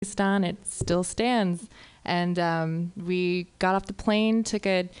Pakistan, it still stands. And we got off the plane, took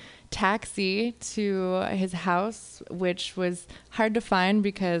a taxi to his house, which was hard to find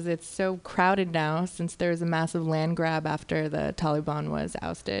because it's so crowded now since there was a massive land grab after the Taliban was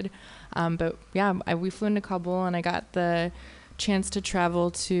ousted. But yeah, we flew into Kabul, and I got the chance to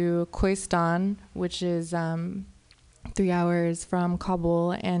travel to Kohistan, which is 3 hours from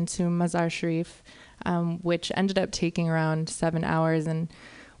Kabul, and to Mazar Sharif, which ended up taking around 7 hours. And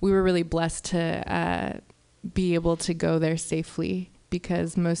we were really blessed to be able to go there safely,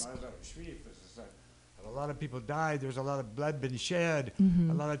 because most... A lot of people died. There's a lot of blood been shed.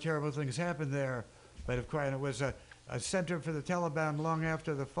 A lot of terrible things happened there. But of course, it was a center for the Taliban long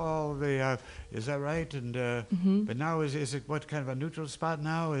after the fall of the... is that right? And but now is it what kind of a neutral spot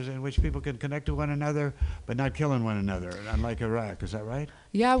now? Is in which people can connect to one another, but not killing one another, unlike Iraq. Is that right?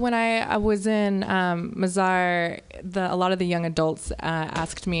 Yeah, when I was in Mazar, a lot of the young adults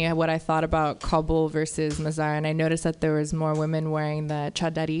asked me what I thought about Kabul versus Mazar, and I noticed that there was more women wearing the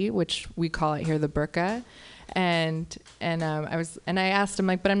chadari, which we call it here the burqa, and I asked him,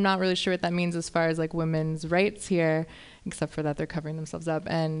 like, but I'm not really sure what that means as far as like women's rights here, except for that they're covering themselves up.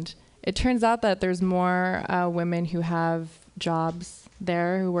 And it turns out that there's more women who have jobs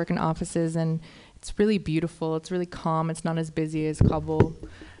there, who work in offices, and it's really beautiful. It's really calm. It's not as busy as Kabul.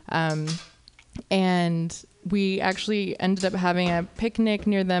 And we actually ended up having a picnic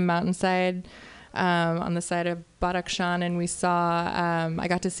near the mountainside on the side of Badakhshan, and we saw, I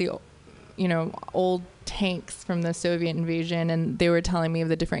got to see, old tanks from the Soviet invasion, and they were telling me of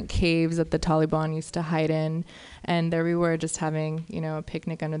the different caves that the Taliban used to hide in. And there we were just having, a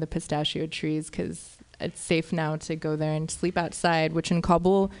picnic under the pistachio trees, because it's safe now to go there and sleep outside, which in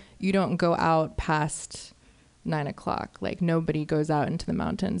Kabul, you don't go out past 9 o'clock. Like, nobody goes out into the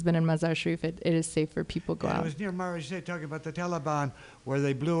mountains. But in Mazar Sharif, it is safe for people to go out. It was near Marajeh, talking about the Taliban, where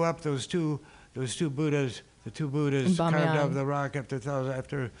they blew up those two Buddhas, the two Buddhas carved out of the rock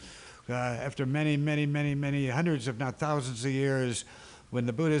after many hundreds, if not thousands of years, when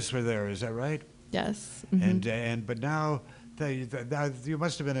the Buddhists were there. Is that right? Yes. But now you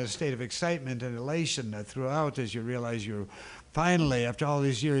must have been in a state of excitement and elation throughout, as you realize you're finally, after all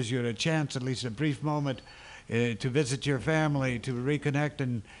these years, you had a chance, at least a brief moment, to visit your family, to reconnect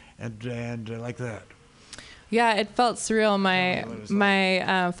and like that. Yeah, it felt surreal.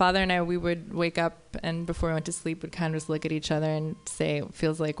 My father and I, we would wake up, and before we went to sleep, would kind of just look at each other and say, it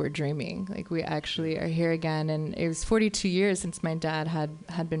feels like we're dreaming. Like, we actually are here again. And it was 42 years since my dad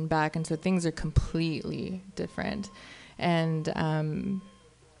had been back, and so things are completely different. And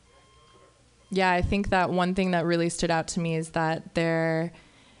I think that one thing that really stood out to me is that there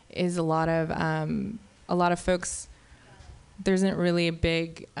is a lot of folks. There isn't really a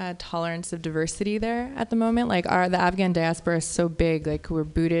big tolerance of diversity there at the moment. Like, the Afghan diaspora is so big. Like, we're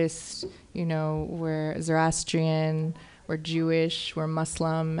Buddhist, we're Zoroastrian, we're Jewish, we're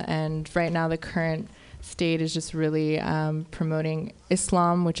Muslim, and right now the current state is just really promoting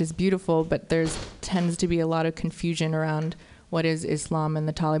Islam, which is beautiful, but tends to be a lot of confusion around what is Islam, and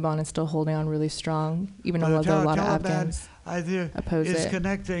the Taliban is still holding on really strong, even though there are a lot of Afghans oppose it. Is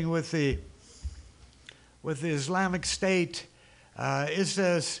connecting with the Islamic State,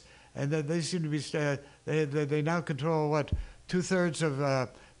 ISIS, and that they seem to be they now control what, two-thirds of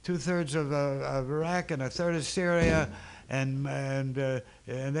Iraq and a third of Syria, and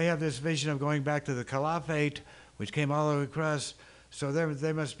they have this vision of going back to the Caliphate, which came all the way across. So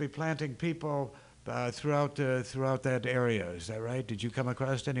they must be planting people throughout that area. Is that right? Did you come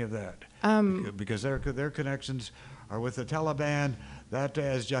across any of that? Because their connections are with the Taliban. That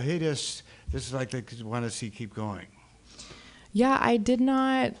as jihadists, this is like they want to see keep going. Yeah, I did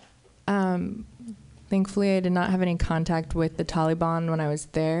not. Thankfully, I did not have any contact with the Taliban when I was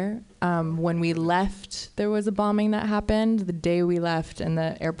there. When we left, there was a bombing that happened the day we left, and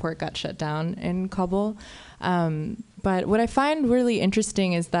the airport got shut down in Kabul. But what I find really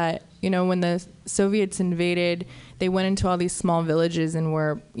interesting is that, when the Soviets invaded, they went into all these small villages and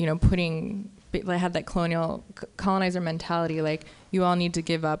were, they had that colonizer mentality, like, you all need to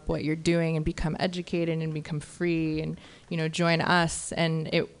give up what you're doing and become educated and become free and, join us. And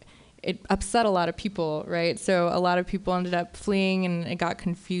it upset a lot of people, right? So a lot of people ended up fleeing, and it got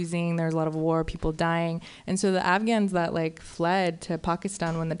confusing. There was a lot of war, people dying. And so the Afghans that fled to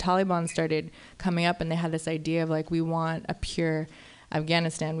Pakistan when the Taliban started coming up, and they had this idea of we want a pure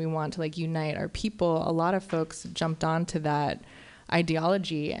Afghanistan, we want to unite our people. A lot of folks jumped onto that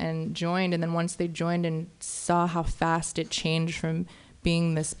ideology and joined. And then once they joined and saw how fast it changed from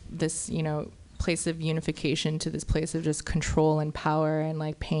being this place of unification to this place of just control and power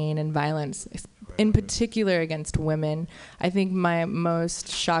and pain and violence, in particular against women. I think my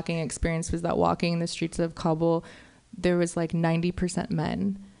most shocking experience was that walking in the streets of Kabul, there was like 90%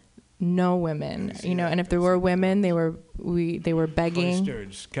 men, no women, and if there were women, they were begging.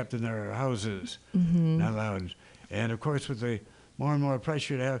 Cloistered, kept in their houses, not allowed. And of course, with the more and more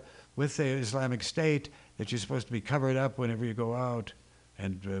pressure to have with the Islamic State, that you're supposed to be covered up whenever you go out,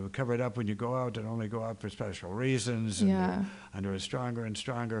 and covered up when you go out, and only go out for special reasons, and under a stronger and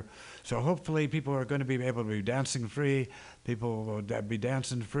stronger. So hopefully people are going to be able to be dancing free, people will be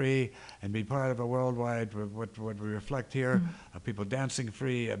dancing free, and be part of a worldwide, what we reflect here, of people dancing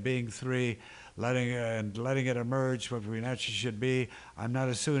free, being free, letting it emerge what we naturally should be. I'm not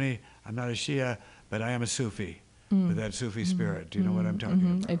a Sunni, I'm not a Shia, but I am a Sufi, with that Sufi spirit. Do you know what I'm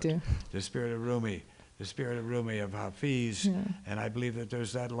talking about? I do. The spirit of Rumi. The spirit of Rumi, of Hafiz, and I believe that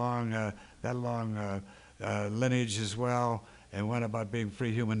there's that long lineage as well, and one about being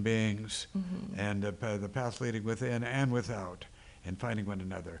free human beings, and the path leading within and without, and finding one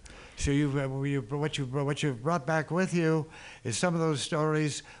another. So what you've brought back with you is some of those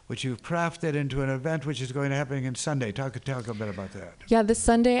stories which you've crafted into an event which is going to happen on Sunday. Talk a bit about that. Yeah, this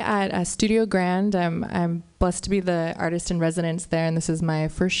Sunday at Studio Grand, I'm blessed to be the artist in residence there, and this is my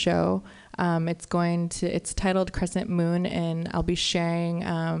first show. It's titled Crescent Moon, and I'll be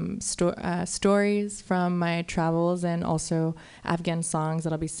sharing stories from my travels and also Afghan songs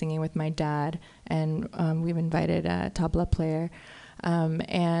that I'll be singing with my dad. And we've invited a tabla player.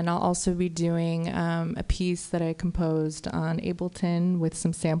 And I'll also be doing a piece that I composed on Ableton with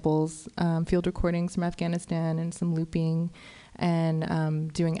some samples, field recordings from Afghanistan and some looping,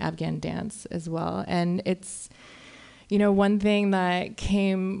 and doing Afghan dance as well. And it's... one thing that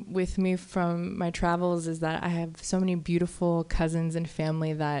came with me from my travels is that I have so many beautiful cousins and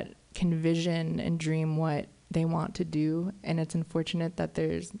family that can vision and dream what they want to do. And it's unfortunate that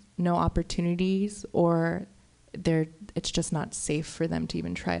there's no opportunities, or it's just not safe for them to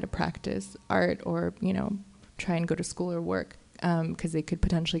even try to practice art or, try and go to school or work, because they could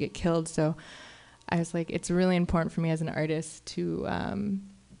potentially get killed. So I was like, it's really important for me as an artist to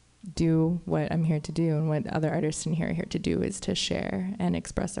do what I'm here to do, and what other artists in here are here to do is to share and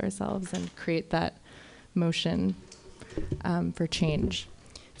express ourselves and create that motion for change.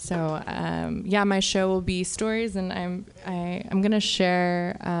 So my show will be stories, and I'm gonna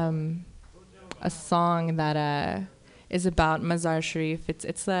share a song that is about Mazar Sharif.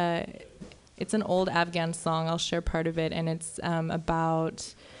 It's an old Afghan song. I'll share part of it, and it's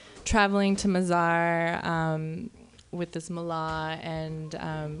about traveling to Mazar with this mullah,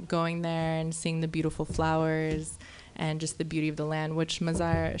 and going there and seeing the beautiful flowers and just the beauty of the land, which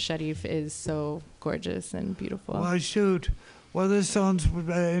Mazar Sharif is so gorgeous and beautiful. Well, shoot. Well, this sounds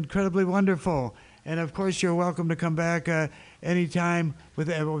incredibly wonderful. And of course, you're welcome to come back anytime with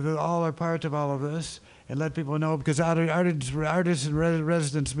all or part of all of this, and let people know, because artists in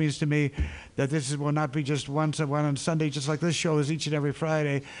residence means to me that this will not be just one on Sunday, just like this show is each and every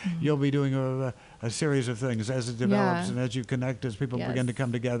Friday. You'll be doing a series of things as it develops, and as you connect, as people begin to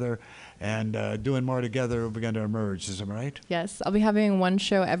come together, and doing more together will begin to emerge. Is that right? Yes, I'll be having one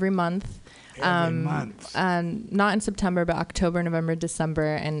show every month. Every month. Not in September, but October, November,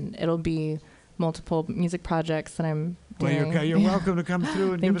 December, and it'll be multiple music projects that I'm doing. Well, you're welcome to come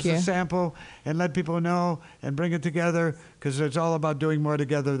through and give us you. a sample and let people know and bring it together, because it's all about doing more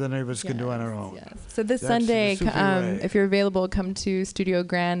together than any of us can do on our own. Yes. So this Sunday, if you're available, come to Studio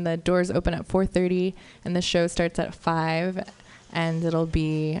Grand. The doors open at 4:30, and the show starts at 5, and it'll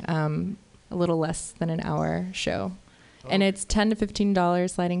be a little less than an hour show. And it's $10 to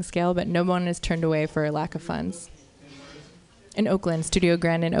 $15 sliding scale, but no one is turned away for a lack of funds. In Oakland, Studio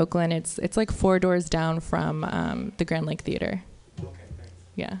Grand in Oakland. It's like 4 doors down from the Grand Lake Theater. Okay, thanks.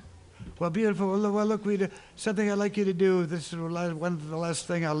 Yeah. Well, beautiful. Well, look, something I'd like you to do. This is one of the last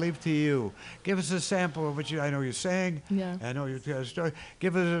thing I'll leave to you. Give us a sample of what I know you're saying. Yeah. I know you're telling a story.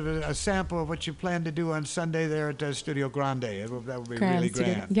 Give us a sample of what you plan to do on Sunday there at Studio Grande. That would be really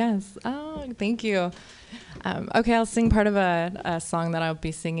grand. Yes. Oh, thank you. Okay, I'll sing part of a song that I'll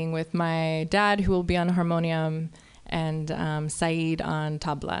be singing with my dad, who will be on harmonium, and Saeed on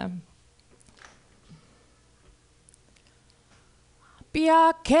tabla.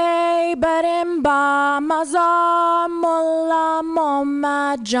 Biake Barimba Mazar Mullah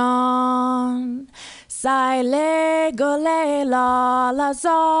Momajan Saile Golela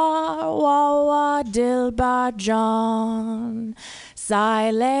Lazar Wawa Dilbajan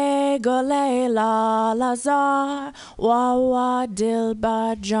Saile Golela Lazar Wawa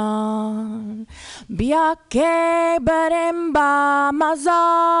Dilbajan Biake Barimba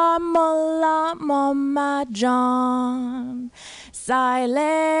Mazar Mullah Momajan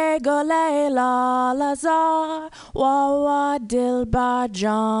Sile gole la lazar, wawa dilbar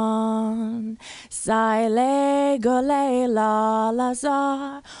John. Sile gole la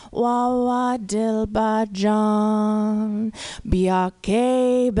lazar, wawa dilbar John.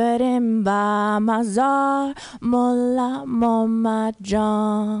 Biake berimba mazar, mulla momad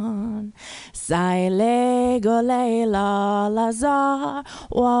John. Sile gole la lazar,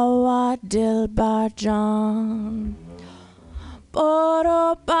 wawa dilbar John.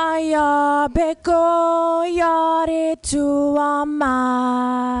 Boro baya beko yare tu amad.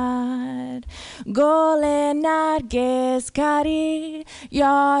 Gole narges kari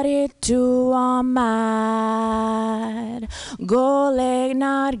yare tu amad. Gole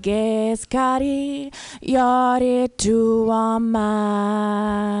narges kari yare tu amad.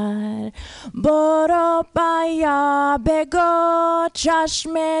 Boro baya bego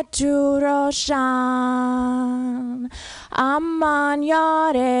chashme tu roshan. Aman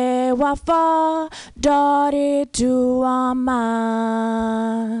yare wafa dare tu aman.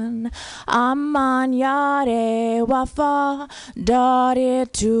 Aman yare wafa dare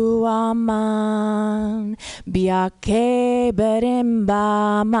tu aman. Biake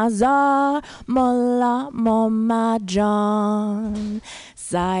berimba mazar molla momajan.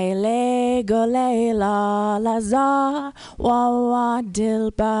 Sile gole la lazar wawa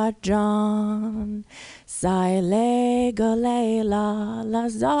dilbar John. Sile gole la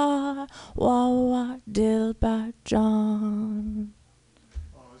lazar wawa dilbar John.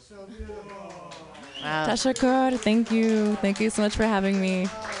 Oh, so beautiful. Wow. Tashakar, thank you. Thank you so much for having me.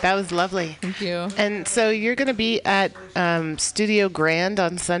 That was lovely. Thank you. And so you're going to be at Studio Grand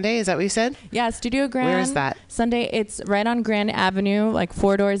on Sunday, is that what you said? Yeah, Studio Grand. Where is that? Sunday, it's right on Grand Avenue, like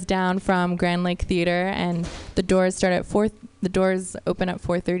 4 doors down from Grand Lake Theater, and the doors start at 4. The doors open at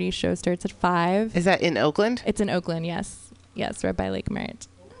 4:30. Show starts at 5. Is that in Oakland? It's in Oakland, yes. Yes, right by Lake Merritt.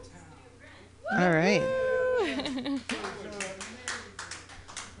 All right.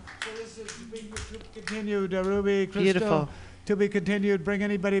 So this is being continued, Ruby, Crystal. Beautiful. To be continued. Bring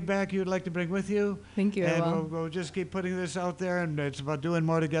anybody back you'd like to bring with you. Thank you. And we'll just keep putting this out there, and it's about doing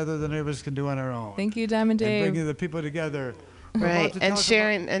more together than any of us can do on our own. Thank you, Diamond Dave. And bringing the people together. Right, and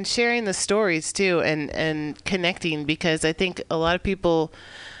sharing the stories too, and connecting, because I think a lot of people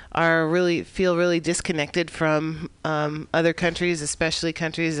feel really disconnected from other countries, especially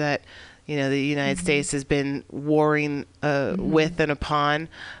countries that the United States has been warring with and upon,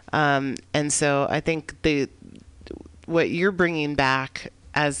 and so I think what you're bringing back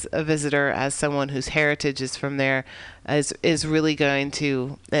as a visitor, as someone whose heritage is from there, is really going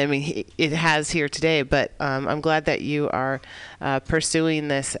to, I mean, it has here today, but I'm glad that you are pursuing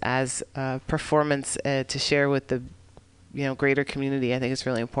this as a performance to share with the greater community. I think it's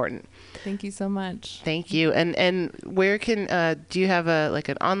really important. Thank you so much. Thank you. And where can do you have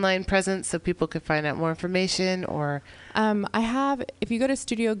an online presence so people can find out more information? Or I have, if you go to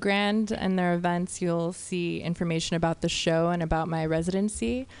Studio Grand and their events, you'll see information about the show and about my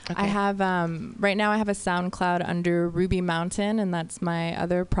residency. Okay. I have right now I have a SoundCloud under Ruby Mountain, and that's my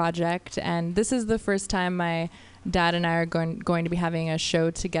other project. And this is the first time my Dad and I are going to be having a show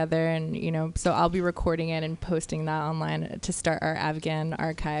together, and so I'll be recording it and posting that online to start our Afghan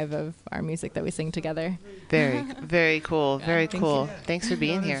archive of our music that we sing together. Very, very cool. Very cool. Thanks for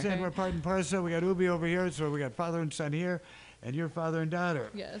being here. We're part and parcel. We got Ubi over here, so we got father and son here, and your father and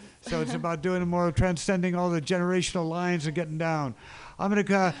daughter. Yes. So it's about doing more, transcending all the generational lines and getting down. I'm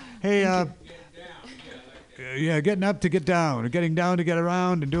gonna getting up to get down, getting down to get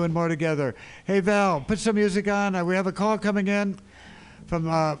around, and doing more together. Hey, Val, put some music on. We have a call coming in from...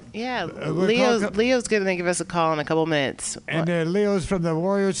 Leo's going to give us a call in a couple minutes. And Leo's from the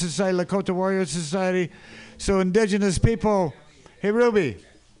Warrior Society, Lakota Warrior Society. So indigenous people... Hey, Ruby,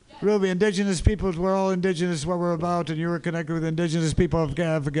 indigenous peoples, we're all indigenous, what we're about, and you were connected with indigenous people of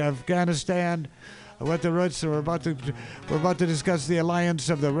Afghanistan. What the roots, we're about to discuss the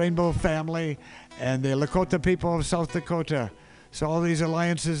alliance of the Rainbow Family and the Lakota people of South Dakota. So all these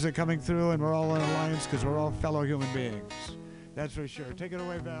alliances are coming through, and we're all in alliance because we're all fellow human beings. That's for sure. Take it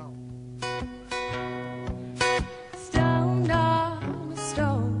away, Val. Stone on a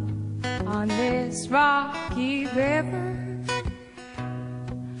stone on this rocky river,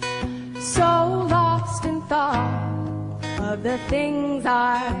 so lost in thought of the things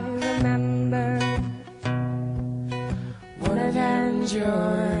I remember. One of them's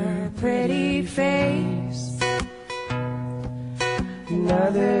your pretty face,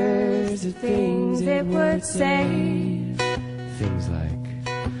 another's the things it would say. Things like,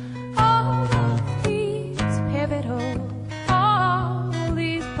 all of these pivotal, all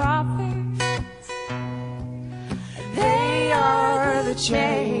these prophets, they are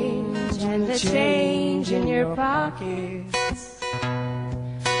change in your pockets.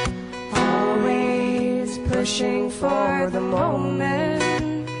 Always pushing for the moment.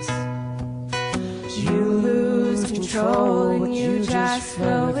 You lose control and you just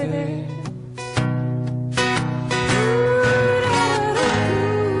flow with it.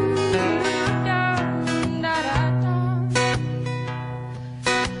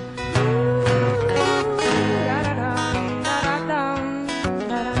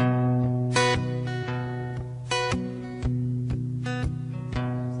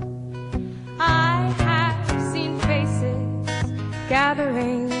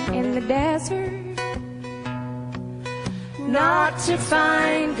 Gathering in the desert, not to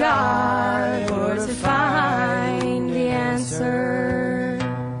find God or to find the answer,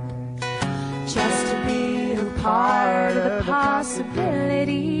 just to be a part of the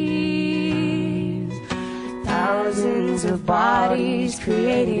possibilities. Thousands of bodies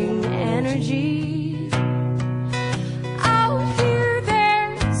creating energy. Out here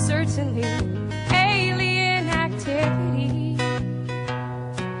there's certainly alien activity.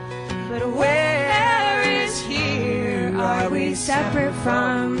 But where is here? Are we separate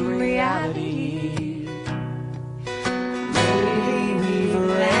from reality? Maybe we've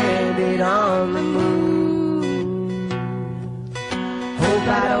landed on the moon. Hope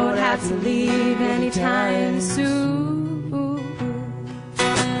I don't have to leave anytime soon.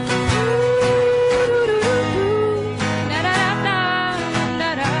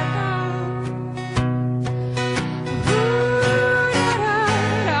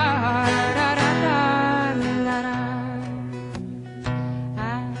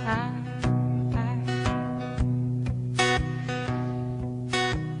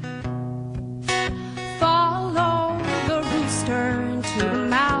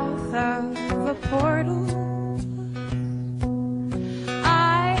 Portal.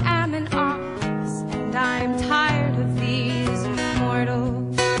 I am an ox and I'm tired of these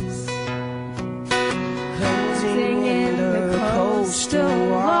mortals closing in the coastal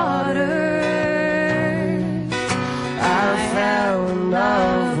waters. I fell in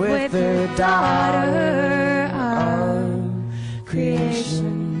love with the daughter of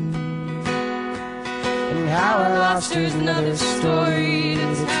creation, and how I lost her's another story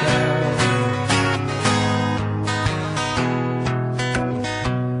to tell.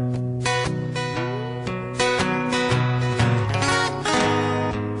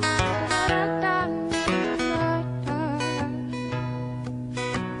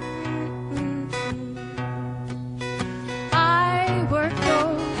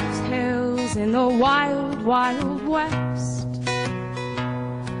 In the wild, wild west, and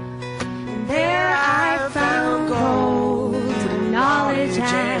there I found gold, knowledge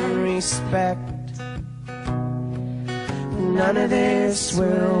and respect. None of this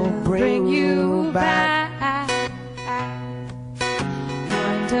will bring you back.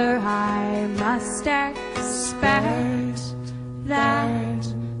 Wonder I must expect that.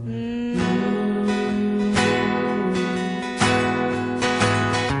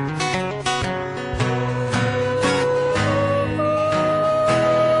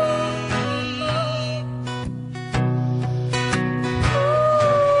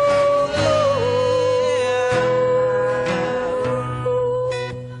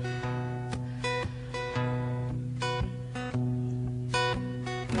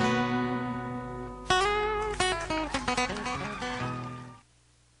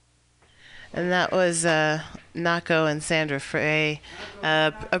 And that was Nako and Sandra Frey.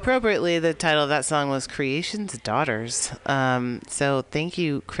 Appropriately, the title of that song was Creation's Daughters. So thank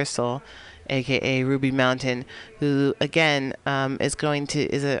you, Crystal, a.k.a. Ruby Mountain, who, again,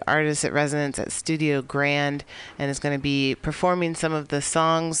 is an artist at residence at Studio Grand and is going to be performing some of the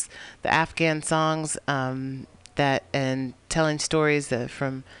songs, the Afghan songs, and telling stories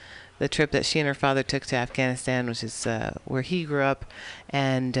from the trip that she and her father took to Afghanistan, which is where he grew up.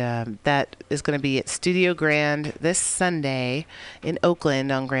 And that is going to be at Studio Grand this Sunday in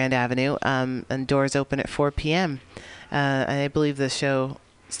Oakland on Grand Avenue, and doors open at 4 p.m. I believe the show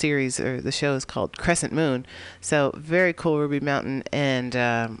is called Crescent Moon. So very cool, Ruby Mountain, and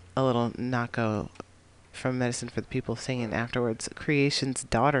a little Nako from Medicine for the People singing afterwards, Creation's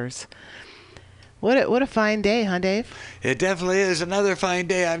Daughters. What a fine day, huh, Dave? It definitely is another fine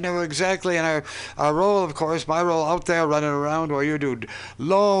day. I've never exactly, in our role, of course, my role out there running around where you do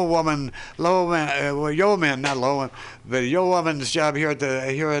yo man, not low man, but yo woman's job here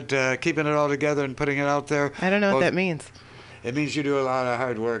at keeping it all together and putting it out there. I don't know what that means. It means you do a lot of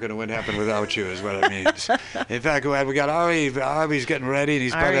hard work and it wouldn't happen without you, is what it means. In fact, we got Ari. Ari's getting ready,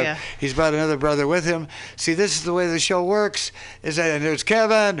 and he's brought another brother with him. See, this is the way the show works. And there's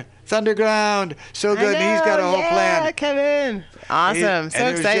Kevin, Thunderground, so good, and he's got a whole plan. Yeah, Kevin. Awesome. So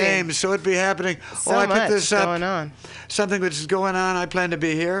and exciting. James, so it'd be happening. So I much picked this up. going on. Something which is going on. I plan to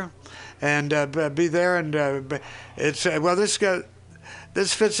be here and be there, and it's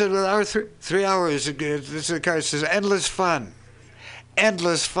this fits in with our 3 hours. This is endless fun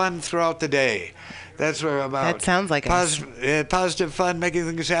throughout the day. That's what we're about. That sounds like positive fun, making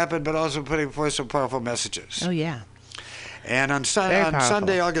things happen, but also putting forth some powerful messages. Oh yeah. And on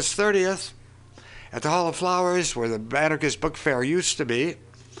Sunday, August 30th, at the Hall of Flowers, where the Anarchist Book Fair used to be,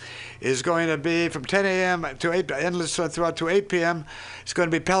 is going to be from 10 a.m. to 8, endless throughout to 8 p.m. It's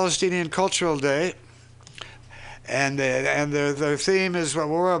going to be Palestinian Cultural Day. And the theme is what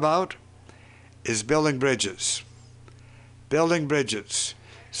we're about is building bridges. Building bridges.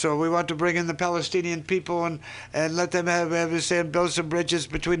 So we want to bring in the Palestinian people and let them have a say and build some bridges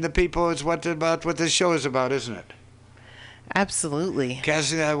between the people. It's what this show is about, isn't it? Absolutely.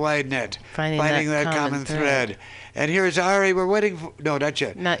 Casting that wide net. Finding that common thread. And here's Ari. We're waiting for... No, not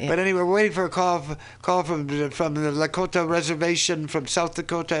yet. Not yet. But anyway, we're waiting for a call from the Lakota Reservation, from South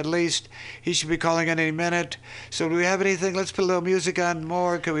Dakota at least. He should be calling any minute. So do we have anything? Let's put a little music on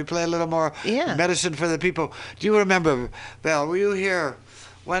more. Can we play a little more medicine for the people? Do you remember, Val, were you here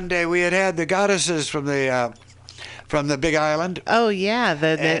one day? We had the goddesses from the Big Island. Oh, yeah,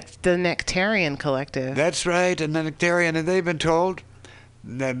 the Nectarian Collective. That's right, and the Nectarian, and they've been told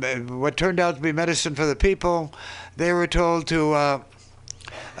what turned out to be medicine for the people. They were told to.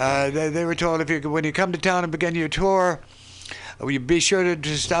 They were told when you come to town and begin your tour, you be sure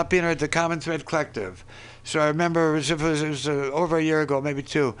to stop in at the CommonThreadCollective. So I remember it was over a year ago, maybe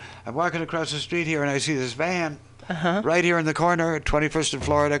 2. I'm walking across the street here and I see this van right here in the corner, 21st and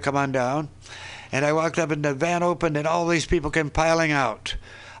Florida. Come on down. And I walked up and the van opened and all these people came piling out.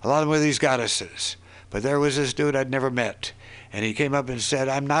 A lot of them were these goddesses. But there was this dude I'd never met. And he came up and said,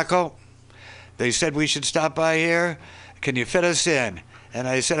 "I'm Nako. They said we should stop by here. Can you fit us in?" And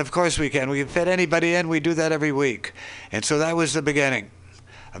I said, "Of course we can. We can fit anybody in. We do that every week." And so that was the beginning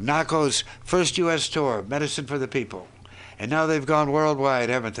of Nako's first U.S. tour, Medicine for the People. And now they've gone worldwide,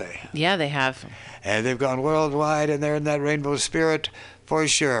 haven't they? Yeah, they have. And they've gone worldwide, and they're in that rainbow spirit for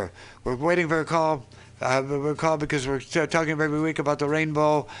sure. We're waiting for a call. We're called because we're talking every week about the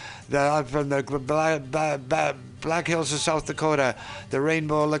rainbow from the Black Hills of South Dakota, the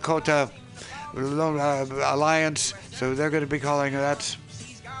Rainbow Lakota Alliance. So they're going to be calling. That's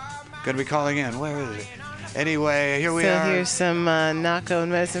going to be calling in. Where is it? Anyway, here we are. So here's some Nako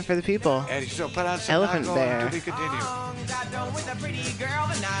and Medicine for the People. And so put on some Elephant Nako Bear. to be continued. With a pretty girl,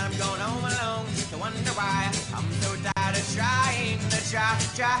 and now I'm going home alone. To wonder why I'm so tired of trying to try.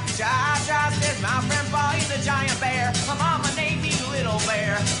 Says my friend Paul, he's a giant bear. My mama named me Little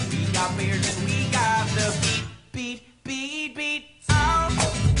Bear. We got bears and we got the beat. Oh,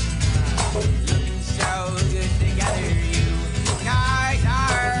 looking so good together, you guys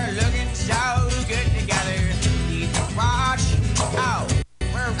are looking so good together. Keep watch. Oh,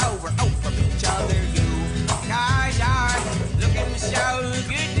 we're over each other, you guys are looking so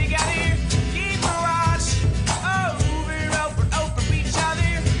good together. Keep watch. Over each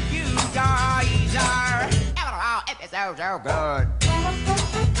other. You guys are. Episode so good.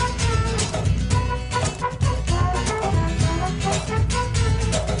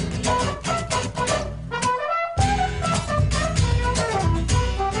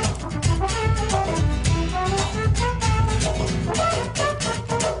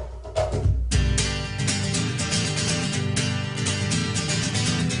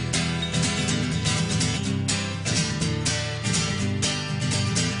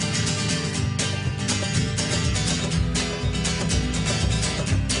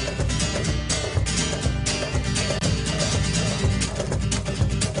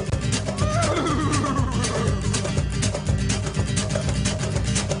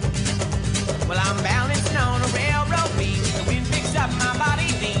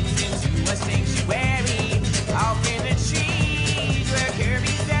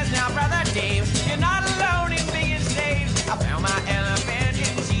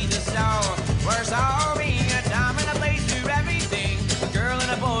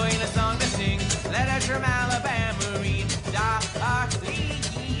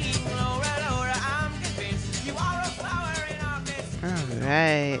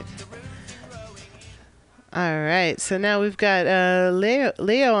 All right. So now we've got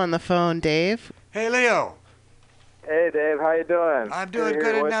Leo on the phone, Dave. Hey, Leo. Hey, Dave. How you doing? I'm doing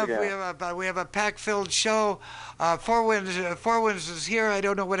good enough. Again. We have a pack-filled show. Four Winds is here. I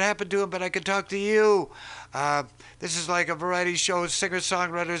don't know what happened to him, but I can talk to you. This is like a variety show: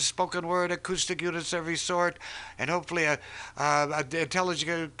 singer-songwriters, spoken word, acoustic units, every sort, and hopefully a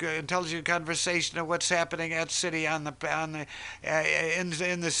intelligent conversation of what's happening at city in the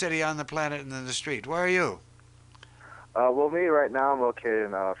city, on the planet, and in the street. Where are you? Well, me right now, I'm located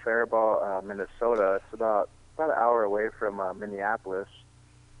in Faribault, Minnesota. It's about an hour away from Minneapolis.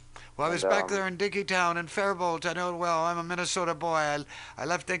 Well, I was back there in Dinkytown in Faribault. I know it well. I'm a Minnesota boy. I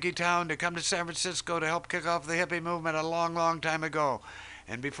left Dinkytown to come to San Francisco to help kick off the hippie movement a long, long time ago.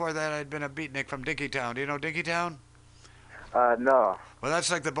 And before that, I'd been a beatnik from Dinkytown. Do you know Dinkytown? No. Well, that's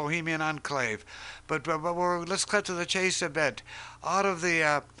like the Bohemian Enclave. But let's cut to the chase a bit. Out of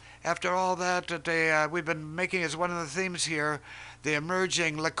the after all that, we've been making as one of the themes here, the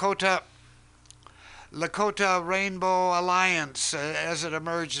emerging Lakota Rainbow Alliance as it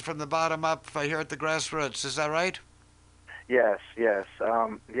emerged from the bottom up here at the grassroots. Is that right? Yes. Yeah,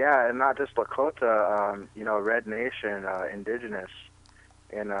 and not just Lakota. Red Nation, Indigenous,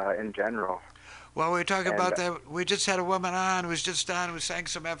 in general. Well, we were talking about that. We just had a woman on who sang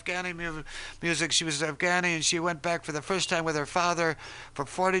some Afghani music. She was Afghani, and she went back for the first time with her father for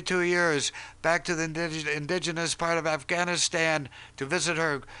 42 years back to the indigenous part of Afghanistan to visit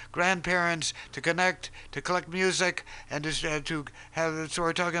her grandparents, to connect, to collect music, and to have. So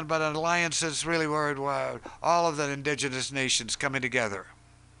we're talking about an alliance that's really where all of the indigenous nations coming together.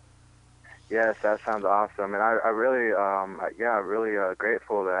 Yes, that sounds awesome, and I really, really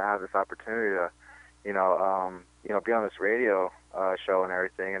grateful to have this opportunity to, be on this radio show and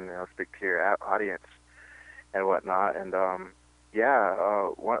everything, and speak to your audience and whatnot. And one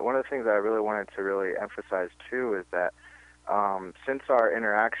of the things that I really wanted to really emphasize too is that since our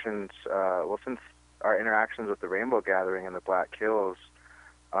interactions with the Rainbow Gathering and the Black Hills,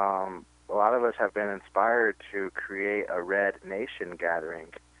 a lot of us have been inspired to create a Red Nation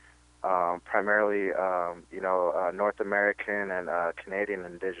gathering. Primarily, North American and Canadian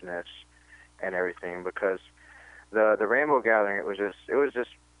Indigenous and everything, because the Rainbow Gathering, it was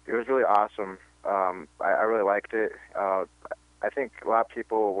really awesome. I really liked it. I think a lot of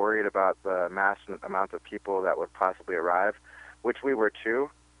people were worried about the massive amount of people that would possibly arrive, which we were too.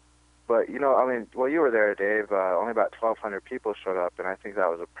 But you were there, Dave. Only about 1,200 people showed up, and I think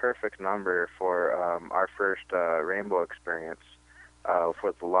that was a perfect number for our first Rainbow experience.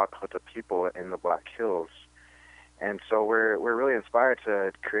 For the Lakota people in the Black Hills. And so we're really inspired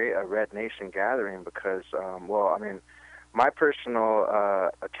to create a Red Nation gathering because, my personal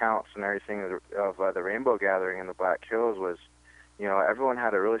accounts and everything of the Rainbow Gathering in the Black Hills was, everyone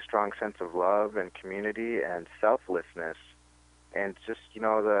had a really strong sense of love and community and selflessness and just,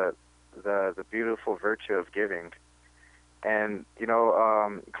 the beautiful virtue of giving. And,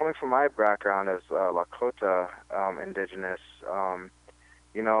 coming from my background as Lakota Indigenous,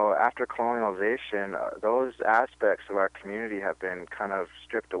 after colonialization, those aspects of our community have been kind of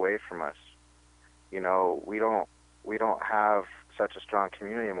stripped away from us. We don't have such a strong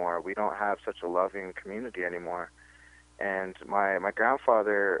community anymore. We don't have such a loving community anymore. And my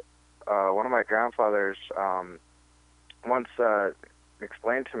grandfather, one of my grandfathers, once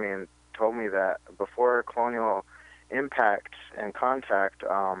explained to me and told me that before colonial impact and contact,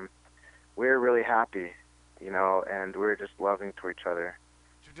 we were really happy, and we were just loving to each other.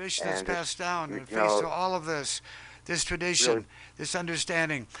 Tradition is passed down in face to all of this tradition, really, this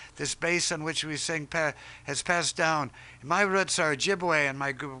understanding, this base on which we sing has passed down. My roots are Ojibwe on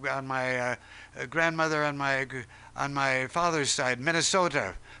my grandmother on my father's side,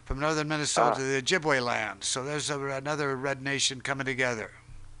 Minnesota, from northern Minnesota, the Ojibwe land. So there's another Red Nation coming together.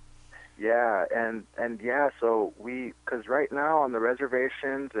 Yeah, and so because right now on the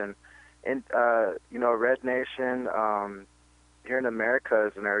reservations and in Red Nation, here in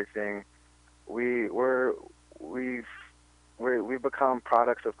Americas and everything, we've become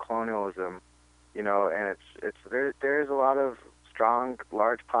products of colonialism, and there's a lot of strong,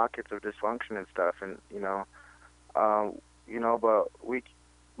 large pockets of dysfunction and stuff, and but we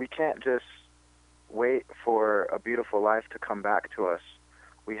can't just wait for a beautiful life to come back to us.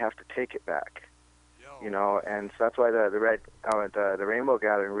 We have to take it back, and so that's why the Rainbow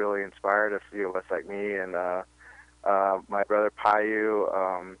Gathering really inspired a few of us like me and my brother Payu,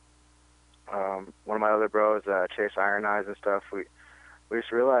 one of my other bros, Chase Iron Eyes and stuff. We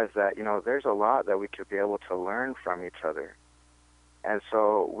just realized that there's a lot that we could be able to learn from each other, and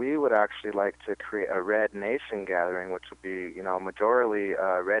so we would actually like to create a Red Nation gathering, which would be majorly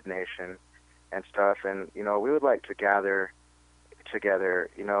Red Nation and stuff, and we would like to gather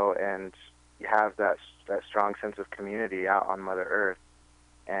together, and have that strong sense of community out on Mother Earth.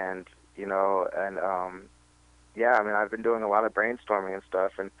 And yeah, I mean, I've been doing a lot of brainstorming and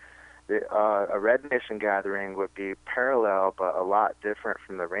stuff, and a Red Nation gathering would be parallel but a lot different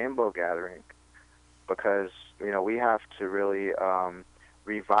from the Rainbow gathering, because we have to really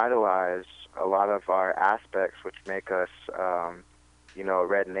revitalize a lot of our aspects which make us a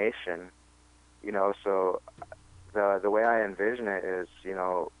Red Nation. So the way I envision it is,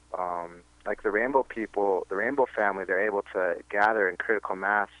 like the Rainbow people, the Rainbow family, they're able to gather in critical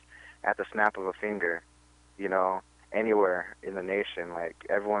mass at the snap of a finger, anywhere in the nation. Like,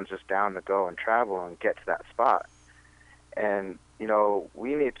 everyone's just down to go and travel and get to that spot. And,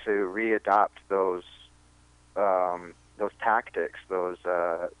 we need to readopt those tactics,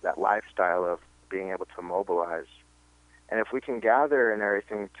 that lifestyle of being able to mobilize. And if we can gather and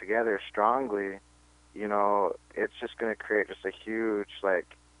everything together strongly, it's just going to create just a huge,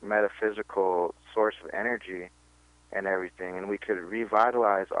 metaphysical source of energy and everything. And we could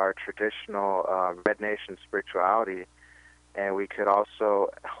revitalize our traditional Red Nation spirituality, and we could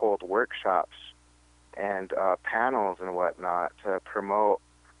also hold workshops and panels and whatnot to promote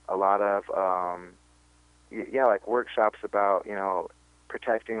a lot of, workshops about,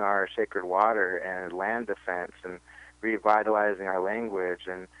 protecting our sacred water and land defense, and revitalizing our language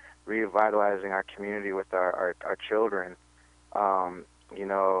and revitalizing our community with our children.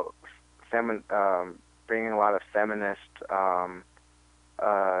 Bringing a lot of feminist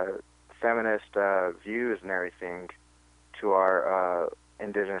views and everything to our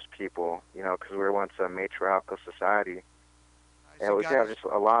indigenous people, because we were once a matriarchal society. And we have just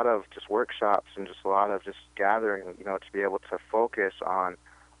a lot of workshops and just a lot of gathering, to be able to focus on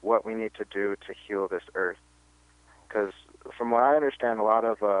what we need to do to heal this earth. Because from what I understand, a lot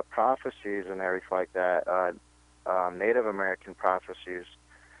of prophecies and everything like that, Native American prophecies,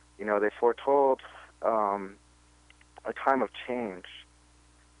 they foretold a time of change,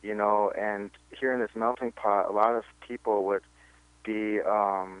 and here in this melting pot, a lot of people would be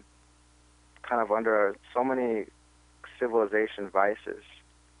kind of under so many civilization vices,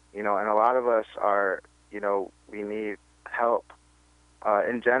 and a lot of us are, we need help.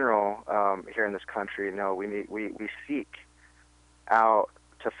 In general, here in this country, we seek out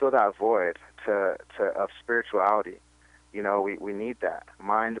to fill that void of spirituality. We need that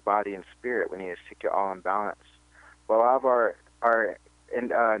mind, body, and spirit. We need to seek it all in balance. But a lot of our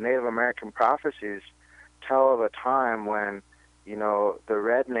Native American prophecies tell of a time when, the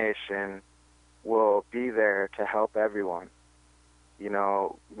Red Nation will be there to help everyone.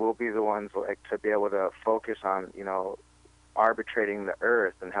 We'll be the ones to be able to focus on, arbitrating the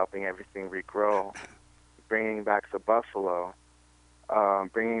earth and helping everything regrow, bringing back the buffalo,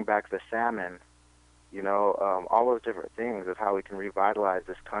 bringing back the salmon, all those different things is how we can revitalize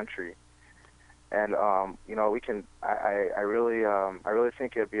this country. And we can. I really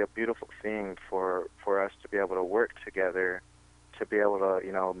think it'd be a beautiful thing for us to be able to work together, to be able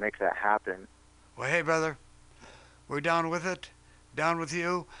to make that happen. Well, hey, brother, we're down with it. Down with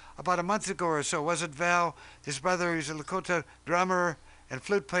you. About a month ago or so, was it, Val? This brother, who's a Lakota drummer and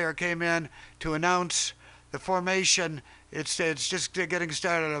flute player, came in to announce the formation. It's just getting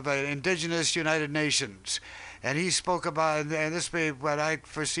started of an Indigenous United Nations. And he spoke about, and this will be what I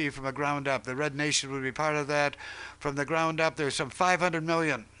foresee from the ground up. The Red Nation would be part of that. From the ground up, there's some 500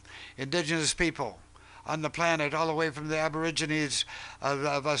 million Indigenous people on the planet, all the way from the Aborigines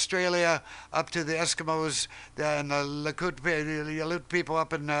of Australia up to the Eskimos and the Aleut people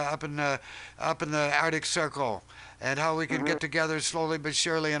up in the Arctic Circle, and how we can get together slowly but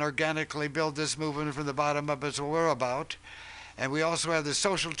surely and organically build this movement from the bottom up is what we're about. And we also have the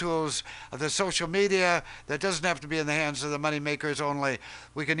social tools of the social media that doesn't have to be in the hands of the money makers only.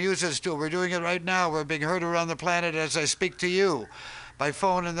 We can use this tool. We're doing it right now. We're being heard around the planet as I speak to you, by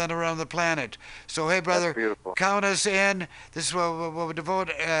phone and then around the planet. So, hey, brother, count us in. This is what we'll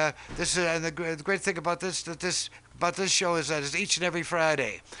devote. This is, and the great thing about this show is that it's each and every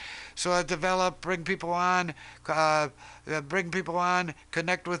Friday. So I develop, bring people on, connect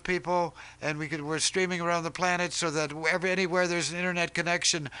with people, and we're streaming around the planet so that anywhere there's an internet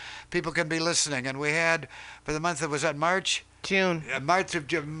connection, people can be listening. And we had, for the month that was at March. June. For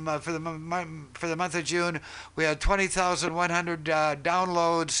the month of June, we had 20,100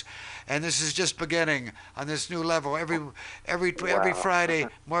 downloads, and this is just beginning on this new level. Every Friday,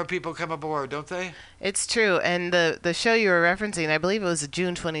 more people come aboard, don't they? It's true, and the show you were referencing, I believe it was a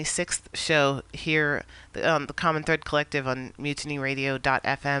June 26th show here, the Common Thread Collective on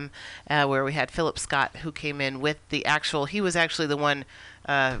MutinyRadio.fm, where we had Philip Scott, who came in with the actual. He was actually the one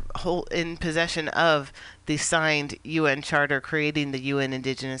in possession of the signed UN Charter creating the UN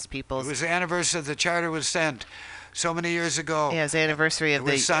Indigenous Peoples. It was the anniversary of the charter was sent so many years ago. Yeah, it's the anniversary of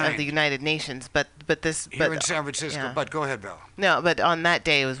the United Nations. But here in San Francisco. Yeah. But go ahead, Bill. No, but on that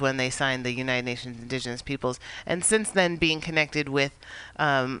day was when they signed the United Nations Indigenous Peoples, and since then being connected with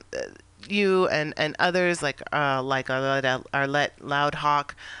you and others like Arlette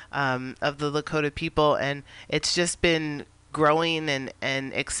Loudhawk of the Lakota people, and it's just been growing and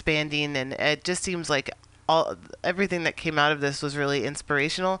expanding, and it just seems like everything that came out of this was really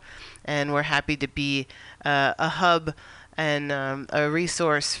inspirational, and we're happy to be a hub and a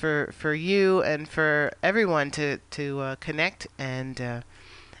resource for you and for everyone to connect and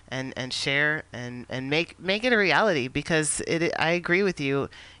share and make it a reality, because I agree with you.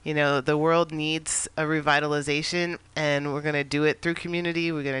 You know, the world needs a revitalization, and we're going to do it through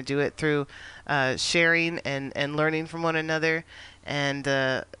community. We're going to do it through sharing and learning from one another, and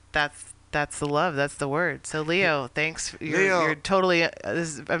that's the love. That's the word. So Leo, thanks. You're totally.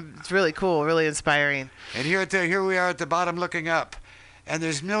 It's really cool. Really inspiring. And here we are at the bottom looking up, and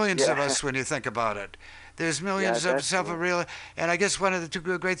there's millions of us when you think about it. There's millions of self-real, and I guess one of the two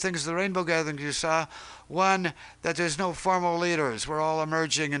great things of the Rainbow Gathering you saw, one, that there's no formal leaders. We're all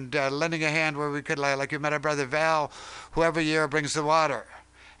emerging and lending a hand where we could, like you met our brother Val, who every year brings the water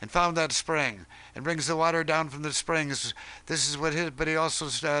and found that spring and brings the water down from the springs. This is what but he also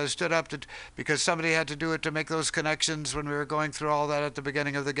stood up because somebody had to do it to make those connections when we were going through all that at the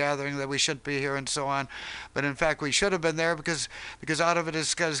beginning of the gathering, that we shouldn't be here and so on. But in fact, we should have been there because out of it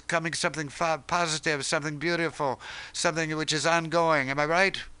is coming something positive, something beautiful, something which is ongoing. Am I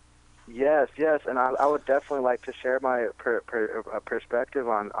right? Yes, and I would definitely like to share my perspective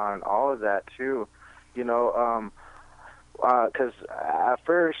on all of that too. You know, because at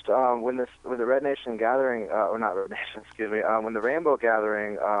first, when the Red Nation Gathering, or not Red Nation, excuse me, when the Rainbow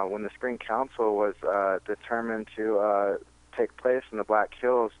Gathering, when the Spring Council was determined to take place in the Black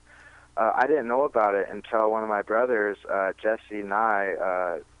Hills, I didn't know about it until one of my brothers, Jesse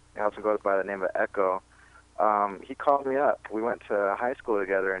Nye, he also goes by the name of Echo. He called me up. We went to high school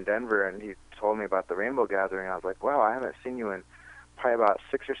together in Denver, and he told me about the Rainbow Gathering. I was like, wow, I haven't seen you in probably about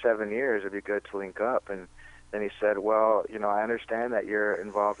 6 or 7 years. It'd be good to link up. And then he said, well, you know, I understand that you're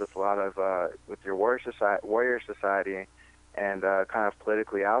involved with a lot of, with your warrior society and kind of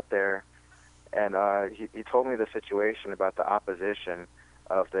politically out there. And he told me the situation about the opposition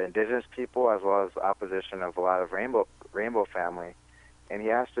of the indigenous people as well as the opposition of a lot of rainbow family. And he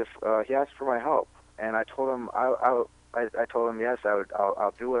asked for my help. And I told him, I told him, yes,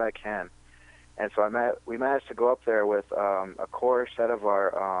 I'll do what I can. And so we managed to go up there with a core set of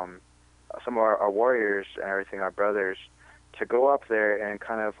some of our warriors and everything, our brothers, to go up there and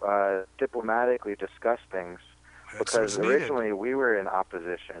kind of diplomatically discuss things. Because originally we were in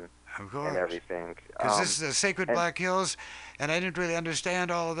opposition and everything. Because this is the sacred Black Hills, and I didn't really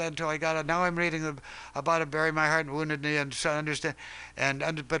understand all of that until I got it. Now I'm reading about it, Bury My Heart and Wounded Knee, and so I understand.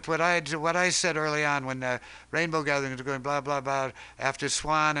 But what I said early on when the Rainbow Gathering was going blah, blah, blah, after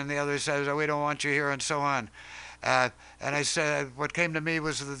Swan and the others said, oh, we don't want you here, and so on. And I said, what came to me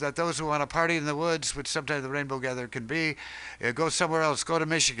was that those who want to party in the woods, which sometimes the Rainbow Gathering can be, go somewhere else, go to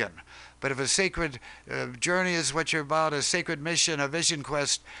Michigan. But if a sacred journey is what you're about, a sacred mission, a vision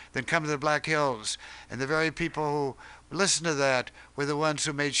quest, then come to the Black Hills. And the very people who listened to that were the ones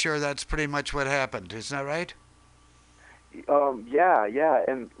who made sure that's pretty much what happened. Isn't that right? Yeah.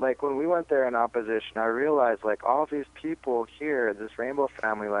 And like when we went there in opposition, I realized like all these people here, this Rainbow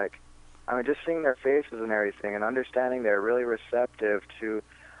family, like, I mean, just seeing their faces and everything and understanding they're really receptive to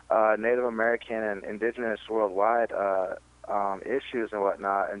Native American and indigenous worldwide issues and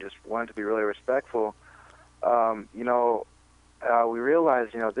whatnot, and just wanted to be really respectful. We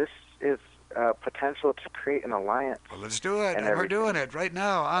realized, this is potential to create an alliance. Well, let's do it. And we're doing it right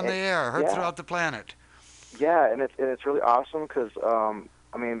now on the air, heard throughout the planet. Yeah, and it's really awesome because,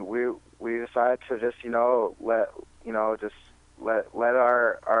 we decided to just, let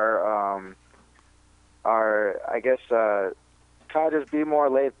our I guess kind of just be more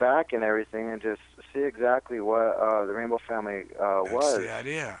laid back and everything, and just see exactly what the Rainbow Family was, the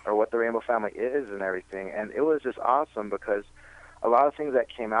idea, or what the Rainbow Family is and everything. And it was just awesome because a lot of things that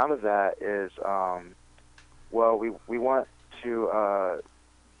came out of that is, we want to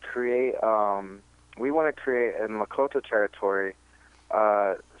create in Lakota territory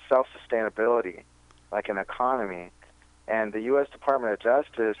self-sustainability, like an economy. And the U.S. Department of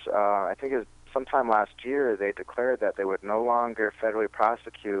Justice, I think sometime last year, they declared that they would no longer federally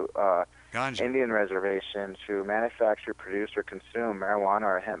prosecute Indian reservations who manufacture, produce, or consume marijuana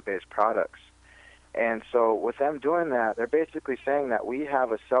or hemp-based products. And so with them doing that, they're basically saying that we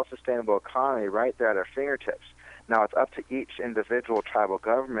have a self-sustainable economy right there at our fingertips. Now it's up to each individual tribal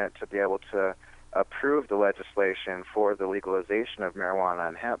government to be able to approve the legislation for the legalization of marijuana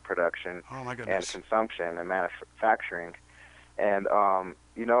and hemp production and consumption and manufacturing. And,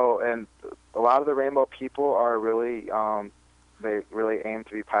 you know, and a lot of the Rainbow people are really, they really aim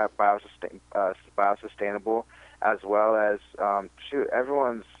to be biosustainable, as well as,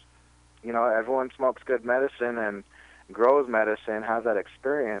 everyone smokes good medicine and grows medicine, has that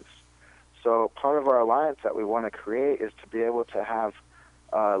experience. So part of our alliance that we want to create is to be able to have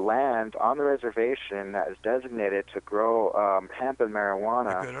land on the reservation that is designated to grow hemp and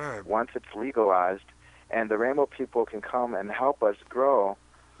marijuana once it's legalized, and the Rainbow people can come and help us grow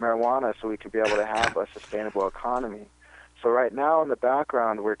marijuana so we can be able to have a sustainable economy. So right now in the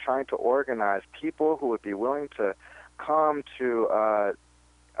background, we're trying to organize people who would be willing to come to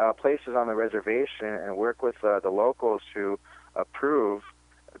places on the reservation and work with the locals to approve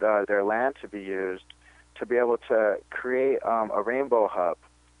their land to be used, to be able to create a rainbow hub,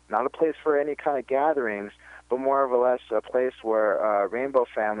 not a place for any kind of gatherings, but more or less a place where a rainbow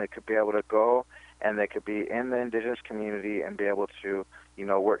family could be able to go and they could be in the indigenous community and be able to, you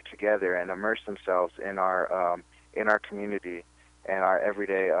know, work together and immerse themselves in our community and our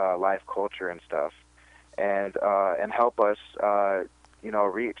everyday life culture and stuff, and help us,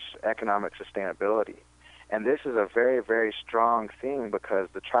 reach economic sustainability. And this is a very, very strong thing because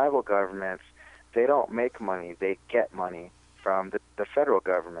the tribal governments, they don't make money, they get money from the federal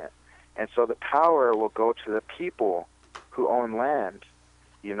government. And so the power will go to the people who own land,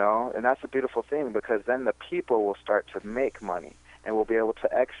 you know, and that's a beautiful thing because then the people will start to make money and will be able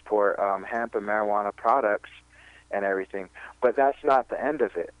to export hemp and marijuana products and everything. But that's not the end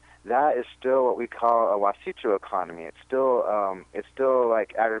of it. That is still what we call a Wasichu economy. It's still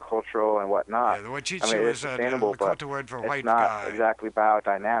like agricultural and whatnot. Yeah, the Wasichu it's sustainable, but the word for white it's not guy. exactly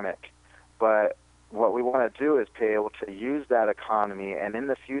biodynamic. But what we want to do is be able to use that economy and in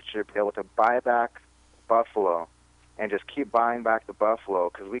the future be able to buy back buffalo and just keep buying back the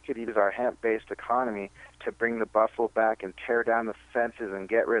buffalo, because we could use our hemp-based economy to bring the buffalo back and tear down the fences and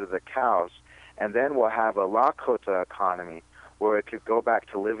get rid of the cows. And then we'll have a Lakota economy where it could go back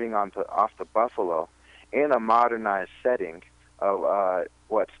to living off the buffalo in a modernized setting of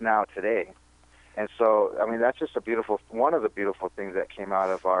what's now today. And so, I mean, that's just one of the beautiful things that came out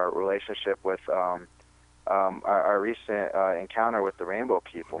of our relationship with our recent encounter with the Rainbow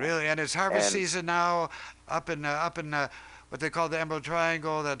people. Really, and it's harvest season now up in what they call the Emerald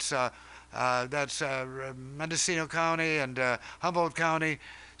Triangle. That's Mendocino County and Humboldt County.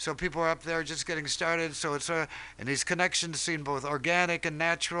 So people are up there just getting started. So it's and these connections seem both organic and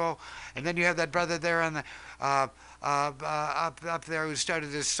natural. And then you have that brother there on the up there who started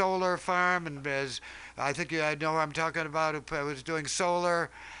his solar farm, and I know who I'm talking about, who was doing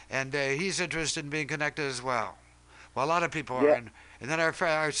solar, and he's interested in being connected as well. Well, a lot of people are. And then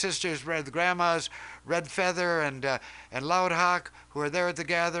our sisters, the grandmas, Red Feather and Loud Hawk, who are there at the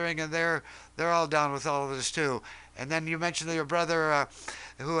gathering, and they're all down with all of this too. And then you mentioned your brother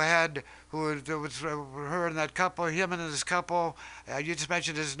who was her and that couple, him and his couple. You just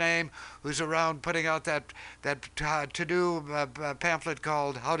mentioned his name, who's around putting out that to-do pamphlet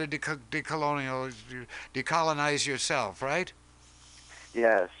called "How to Decolonize Yourself," right?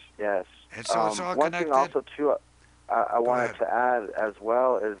 Yes. And so it's all one connected. thing also too, I wanted to add as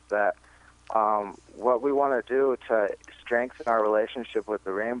well is that what we want to do to strengthen our relationship with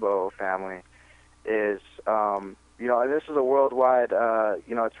the Rainbow family is, and this is a worldwide,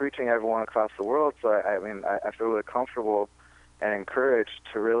 it's reaching everyone across the world. So I feel really comfortable and encouraged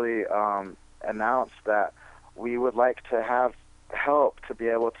to really announce that we would like to have help to be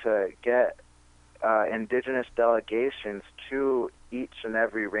able to get indigenous delegations to each and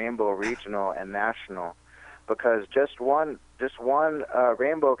every Rainbow regional and national, because just one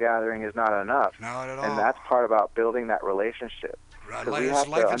Rainbow gathering is not enough. Not at all. And that's part about building that relationship. Right. We have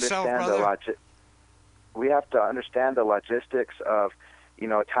to understand we have to understand the logistics of,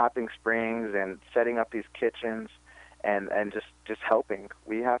 tapping springs and setting up these kitchens and just helping.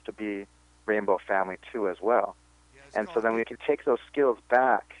 We have to be Rainbow family too as well. And so then we can take those skills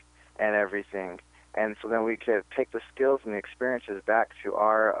back and everything. And so then we could take the skills and the experiences back to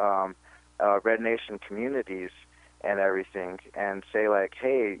our Red Nation communities and everything and say, like,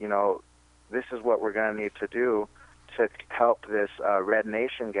 hey, this is what we're going to need to do to help this Red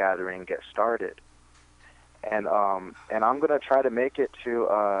Nation gathering get started. And I'm going to try to make it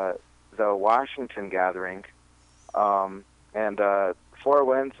to the Washington gathering. And Four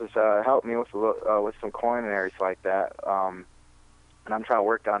Winds has helped me with some coin and areas like that. And I'm trying to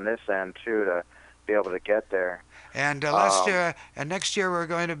work on this end, too, be able to get there. And next year we're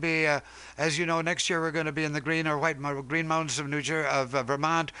going to be, as you know, next year we're going to be in the Green Mountains of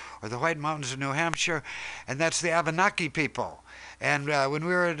Vermont, or the White Mountains of New Hampshire, and that's the Abenaki people. And when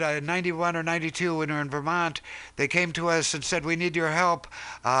we were at 91 or 92, when we were in Vermont, they came to us and said, "We need your help.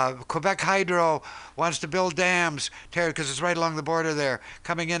 Quebec Hydro wants to build dams, because it's right along the border there,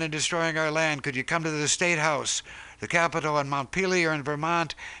 coming in and destroying our land. Could you come to the State House, the capital in Montpelier in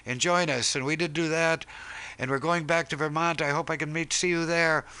Vermont, and join us?" And we did do that. And we're going back to Vermont. I hope I can see you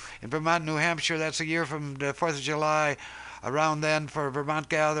there in Vermont, New Hampshire. That's a year from the 4th of July, around then, for a Vermont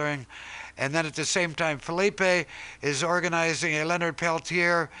gathering. And then at the same time, Felipe is organizing a Leonard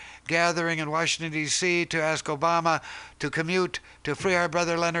Peltier gathering in Washington, D.C. to ask Obama to commute to free our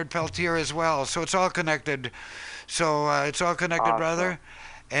brother Leonard Peltier as well. So it's all connected. It's all connected, Awesome. brother.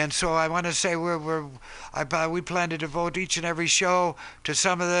 And so I want to say we plan to devote each and every show to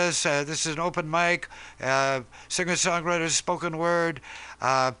some of this. This is an open mic, singer-songwriters, spoken word,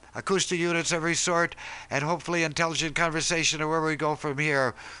 acoustic units, every sort, and hopefully intelligent conversation of where we go from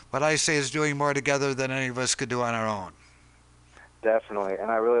here. What I say is doing more together than any of us could do on our own. Definitely, and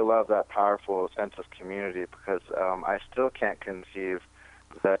I really love that powerful sense of community, because I still can't conceive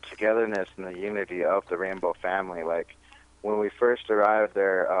the togetherness and the unity of the Rainbow family. Like, when we first arrived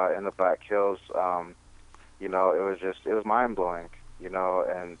there in the Black Hills, you know, it was mind-blowing, you know,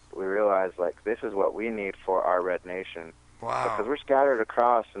 and we realized, like, this is what we need for our Red Nation. Wow. Because we're scattered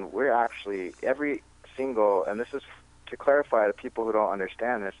across, and we're actually, every single, and this is to clarify to people who don't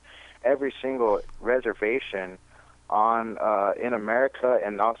understand this, every single reservation on in America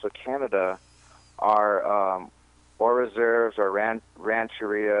and also Canada are or reserves or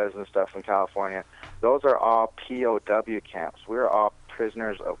rancherias and stuff in California. Those are all POW camps. We're all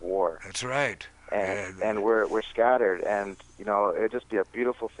prisoners of war. That's right. And we're scattered, and you know, it'd just be a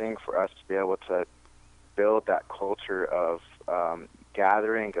beautiful thing for us to be able to build that culture of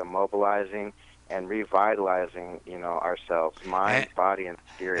gathering and mobilizing and revitalizing, you know, ourselves, mind, body, and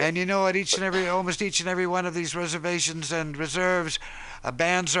spirit. And you know, at almost each and every one of these reservations and reserves,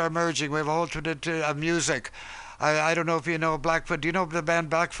 bands are emerging. We have a whole tradition of music. I don't know if you know Blackfoot. Do you know the band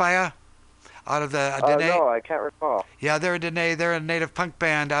Blackfire? Out of the Dene? No, I can't recall. Yeah, they're a Dene. They're a native punk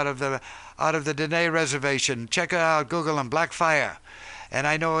band out of the Dene reservation. Check it out. Google them. Blackfire. And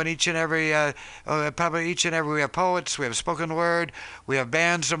I know in each and every, probably each and every, we have poets, we have spoken word, we have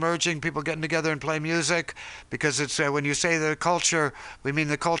bands emerging, people getting together and play music, because it's when you say the culture, we mean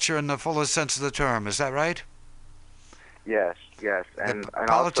the culture in the fullest sense of the term. Is that right? Yes. And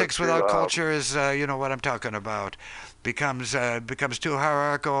politics also without culture is, you know what I'm talking about. Becomes too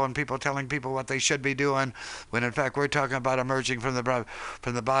hierarchical, and people telling people what they should be doing, when in fact we're talking about emerging from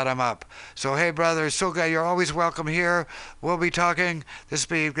the bottom up. So hey, brother, you're always welcome here. We'll be talking.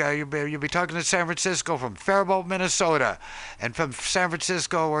 You'll be talking to San Francisco from Faribault, Minnesota, and from San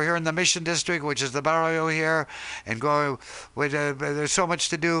Francisco we're here in the Mission District, which is the barrio here, and there's so much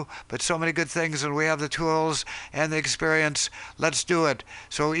to do, but so many good things, and we have the tools and the experience. Let's do it.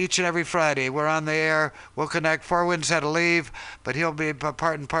 So each and every Friday we're on the air. We'll connect. Four Winds had to leave, but he'll be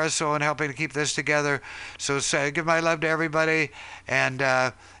part and parcel in helping to keep this together. So give my love to everybody, and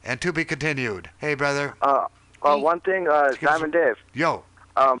to be continued. Hey, brother. One thing, Diamond Dave. Yo.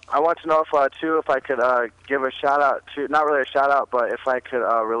 I want to know if I could give a shout out to, not really a shout out, but if I could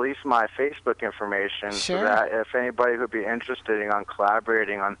release my Facebook information, Sure. So that if anybody who'd be interested in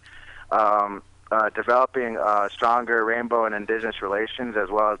collaborating on developing stronger rainbow and indigenous relations, as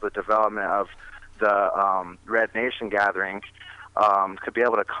well as the development of the Red Nation gathering, could be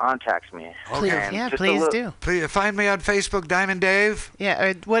able to contact me. Okay. Please do. Please find me on Facebook, Diamond Dave.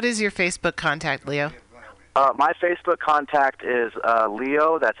 Yeah, what is your Facebook contact, Leo? My Facebook contact is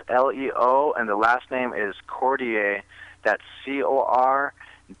Leo, that's Leo, and the last name is Cordier, that's Cordier.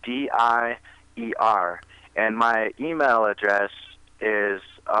 And my email address is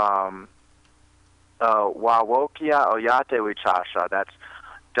Wawokia Oyate Wichasha, that's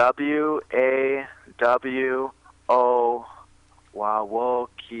WAWO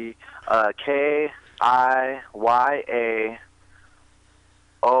Wawoki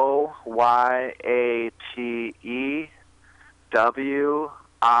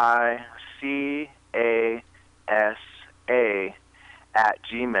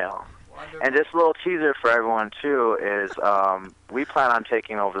 @gmail. And just a little teaser for everyone too is we plan on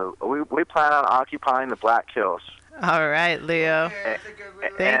taking over. We plan on occupying the Black Hills. All right, Leo.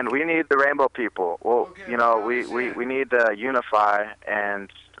 And we need the Rainbow people. Well, you know, we need to unify,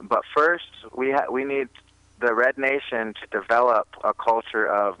 but first we need the Red Nation to develop a culture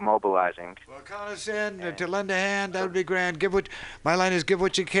of mobilizing. Well, call us in to lend a hand. That would be grand. My line is give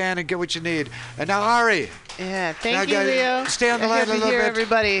what you can and get what you need. And now Ari. Yeah, thank Now, you, guys, Leo. stay on the I line hope a you little hear bit.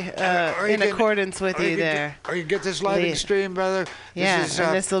 everybody in accordance with you can there. Or you can get this live Leo. stream, brother. Yeah,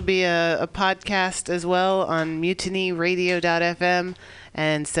 and this will be a podcast as well on MutinyRadio.fm.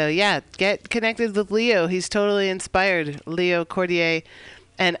 And so, yeah, get connected with Leo. He's totally inspired, Leo Cordier.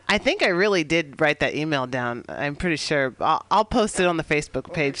 And I think I really did write that email down. I'm pretty sure. I'll post it on the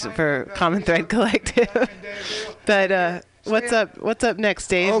Facebook page for Common Thread Collective. But what's up next,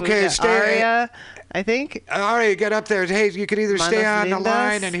 Dave? Okay, Aria, I think. Ari, get up there. Hey, you can either stay on the Lindas.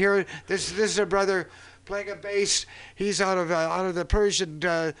 line and hear this. This is a brother playing a bass. He's out of the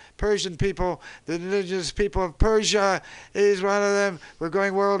Persian people, the indigenous people of Persia. He's one of them. We're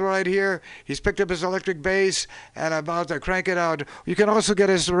going worldwide here. He's picked up his electric bass and about to crank it out. You can also get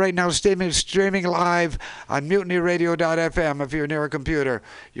us right now streaming live on MutinyRadio.fm if you're near a computer.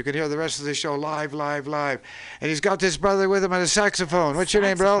 You can hear the rest of the show live. And he's got this brother with him on a saxophone. What's your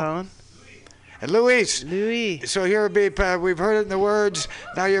name, bro? And Luis. So here we've heard it in the words.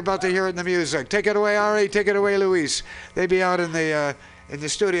 Now you're about to hear it in the music. Take it away, Ari. Take it away, Luis. They be out in the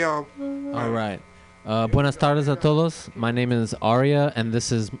studio. All right. Buenas tardes a todos. My name is Aria, and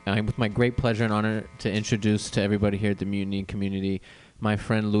this is with my great pleasure and honor to introduce to everybody here at the Mutiny community my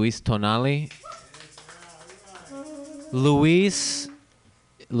friend Luis Tonali. Luis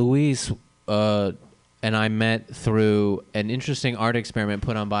and I met through an interesting art experiment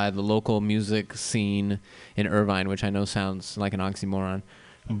put on by the local music scene in Irvine, which I know sounds like an oxymoron.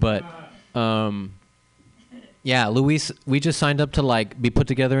 But, yeah, Luis, we just signed up to, be put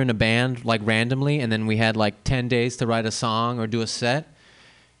together in a band, randomly, and then we had, 10 days to write a song or do a set.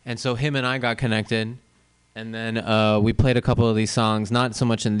 And so him and I got connected, and then we played a couple of these songs, not so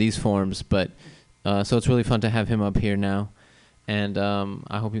much in these forms, but so it's really fun to have him up here now. And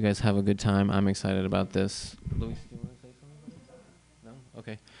I hope you guys have a good time. I'm excited about this. Luis, do you want to say something? No?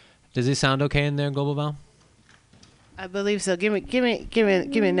 Okay. Does it sound okay in there, Global Val? I believe so. Give me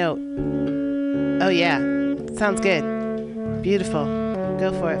a note. Oh yeah, sounds good. Beautiful.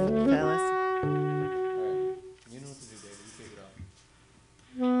 Go for it, fellas. All right. You know what to do, David. You kick it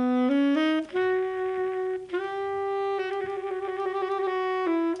off.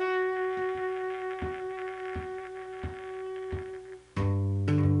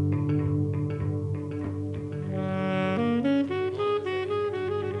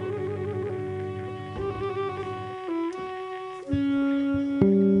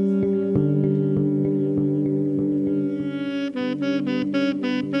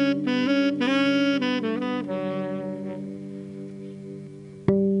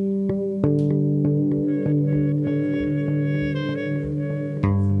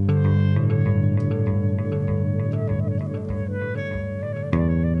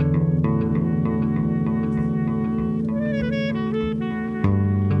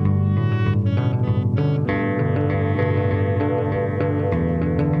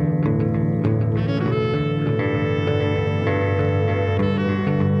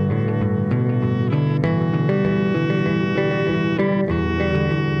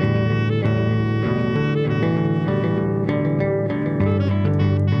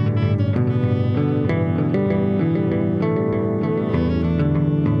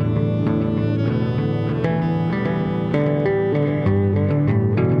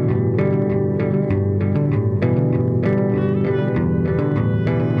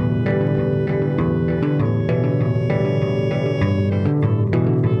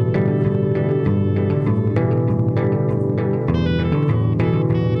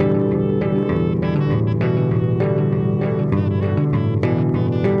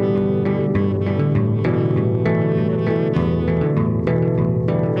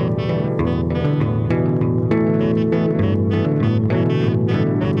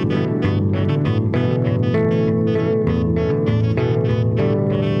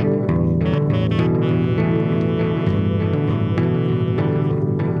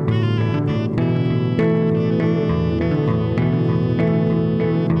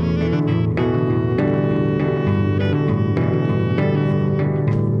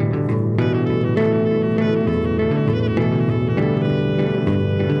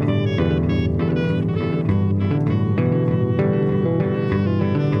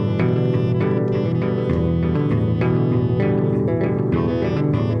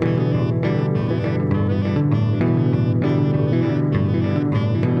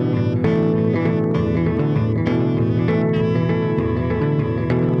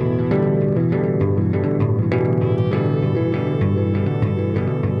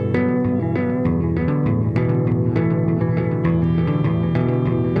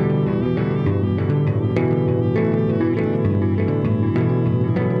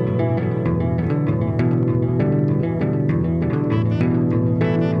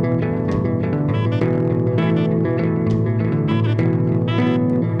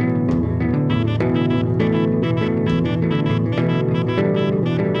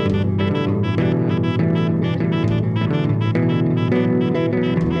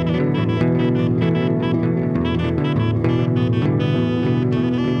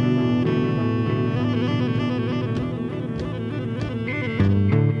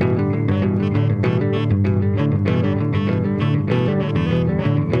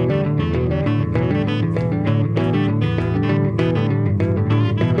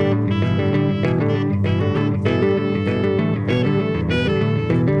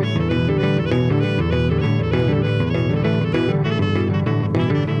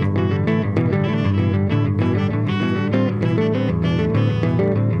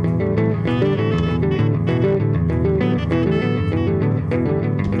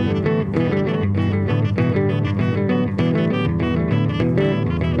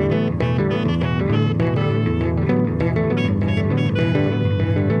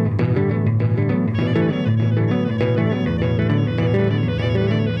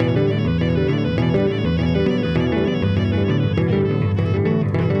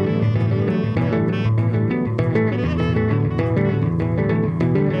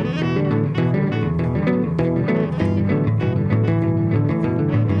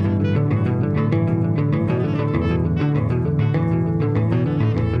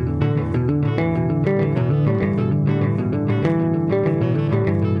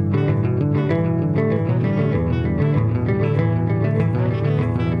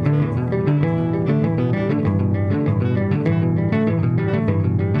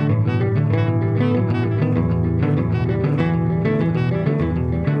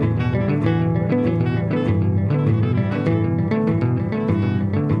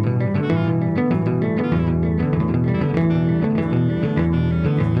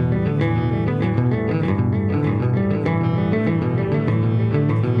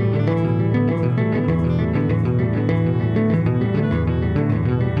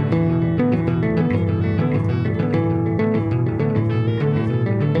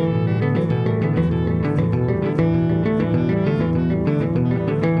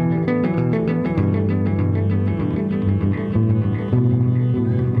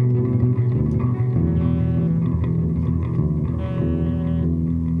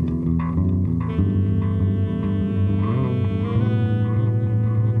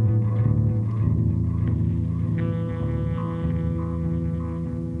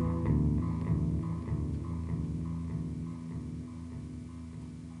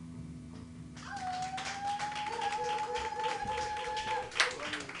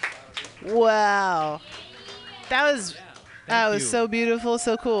 Wow. That was you. so beautiful,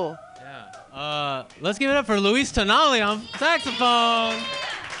 so cool. Yeah. Let's give it up for Luis Tonali on saxophone.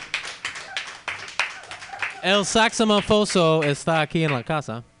 El saxofoso está aquí en la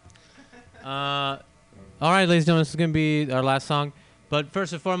casa. All right, ladies and gentlemen, this is going to be our last song. But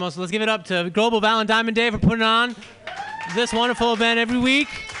first and foremost, let's give it up to Global Valentine Day for putting on this wonderful event every week.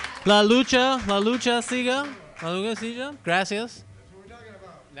 La lucha siga. La lucha siga. Gracias.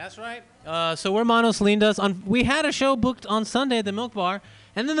 That's right. So we're Manos Lindas. We had a show booked on Sunday at the Milk Bar,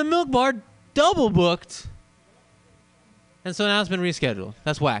 and then the Milk Bar double booked. And so now it's been rescheduled.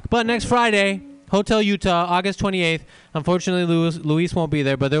 That's whack. But next Friday, Hotel Utah, August 28th. Unfortunately, Luis won't be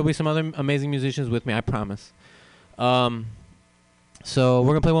there, but there will be some other amazing musicians with me, I promise. So we're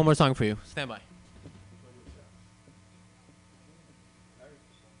going to play one more song for you. Stand by.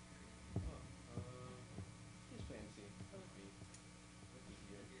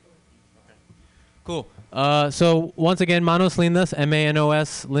 Cool. So once again, Manos Lindas,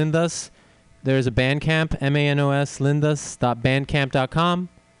 M-A-N-O-S Lindas. There's a Bandcamp, manoslindas.bandcamp.com.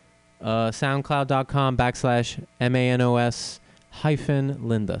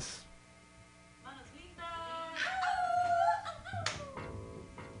 SoundCloud.com/MANOS-Lindas.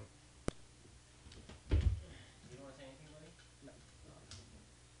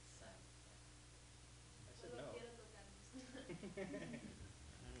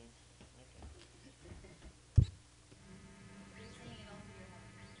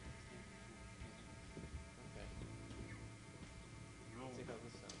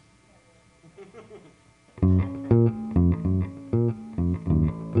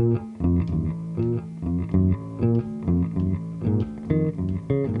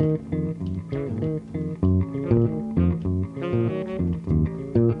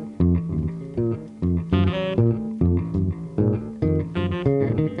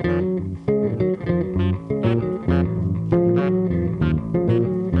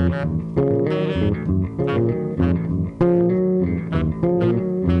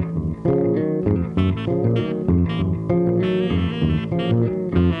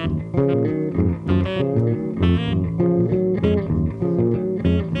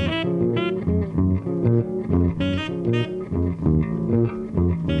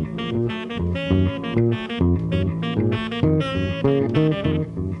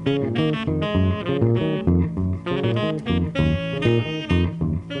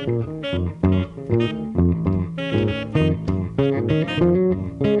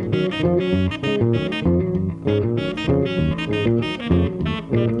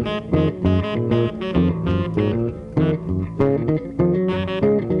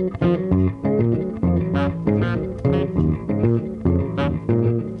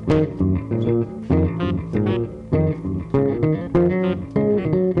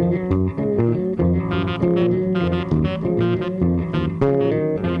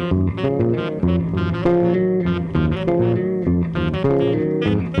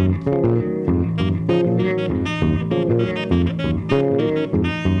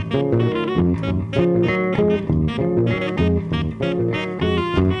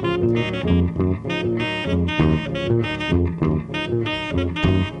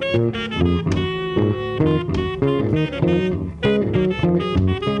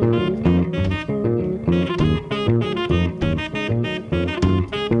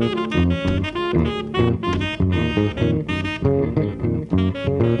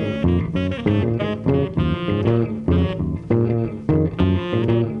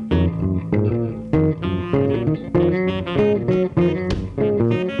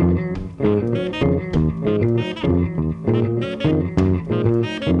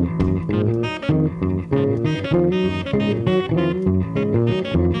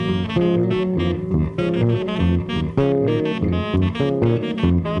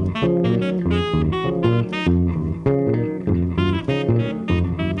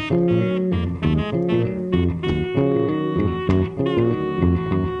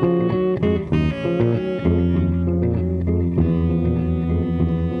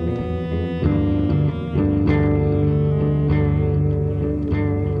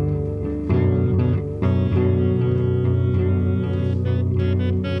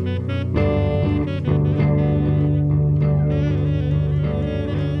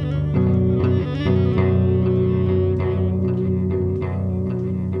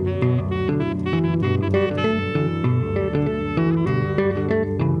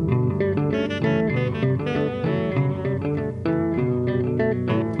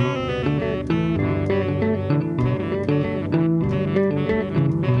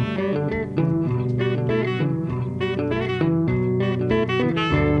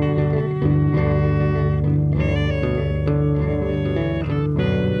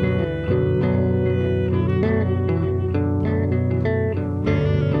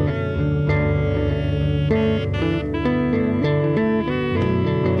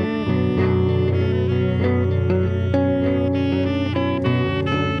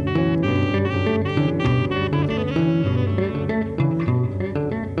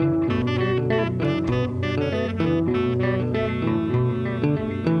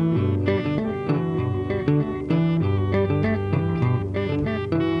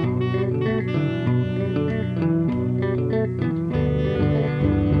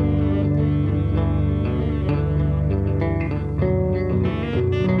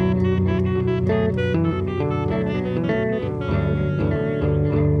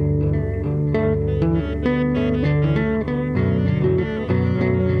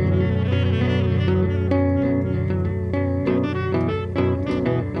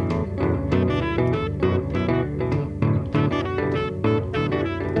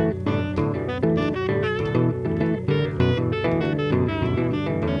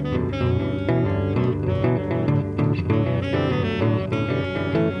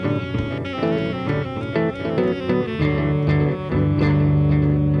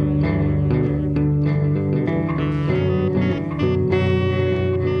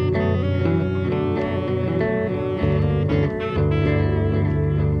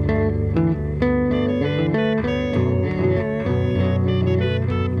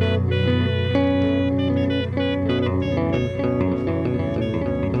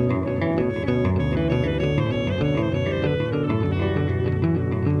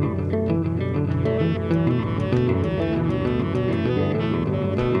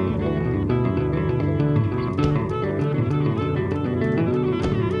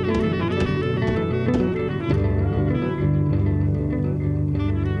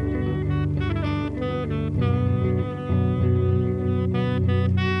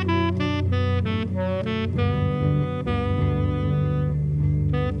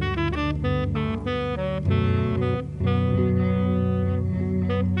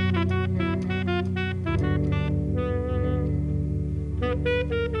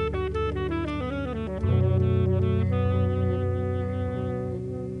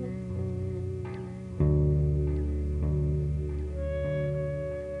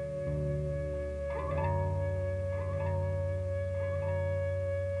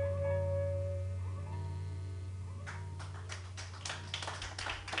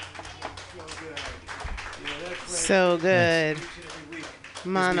 So good. Each and every week.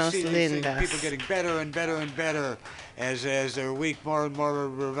 Manos As we see these things, lindas. people getting better and better and better as their week more and more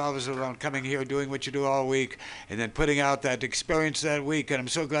revolves around coming here, doing what you do all week, and then putting out that experience that week. And I'm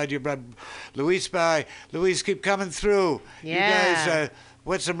so glad you brought Luis by. Luis, keep coming through. Yeah. You guys,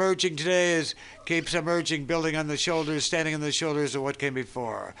 what's emerging today is keeps emerging, building on the shoulders, standing on the shoulders of what came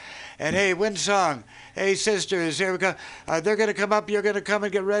before. And hey, Windsong, hey sisters, here we go. They're going to come up. You're going to come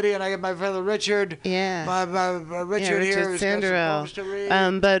and get ready. And I got my fellow Richard. Yeah. Richard here. who's got some poems to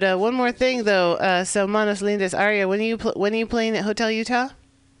read. But one more thing though. So Manos Lindas, Aria, when are you playing at Hotel Utah?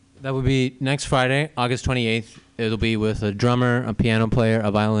 That would be next Friday, August 28th. It'll be with a drummer, a piano player,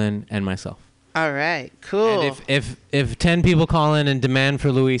 a violin, and myself. All right, cool. And if 10 people call in and demand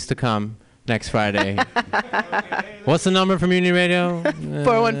for Luis to come next Friday, what's the number for Mutiny Radio?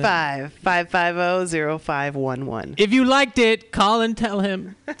 415-550-0511. If you liked it, call and tell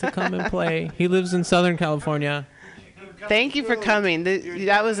him to come and play. He lives in Southern California. Thank you for coming.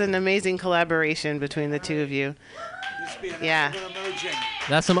 That was an amazing collaboration between the two of you. Yeah.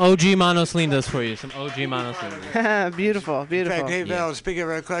 That's some OG Manos Lindas for you. Some OG Manos Lindas. Beautiful, beautiful. In fact, hey, Val, speaking of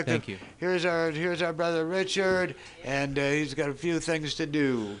our collective, Thank you. Here's our brother Richard, and he's got a few things to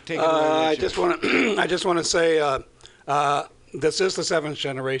do. Take it away, Richard. I just want to say this is the seventh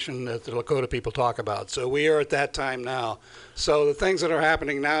generation that the Lakota people talk about. So we are at that time now. So the things that are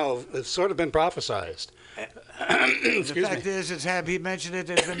happening now have sort of been prophesized. The fact is, he mentioned it.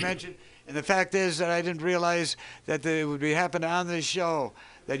 It's been mentioned. And the fact is that I didn't realize that it would be happening on this show,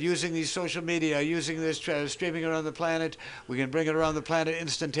 that using these social media, using this streaming around the planet, we can bring it around the planet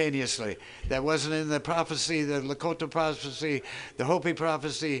instantaneously. That wasn't in the prophecy, the Lakota prophecy, the Hopi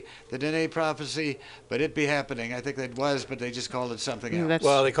prophecy, the Dene prophecy, but it be happening. I think that was, but they just called it something else.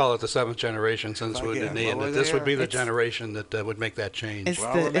 Well, they call it the seventh generation since this would be the It's- generation that would make that change. It's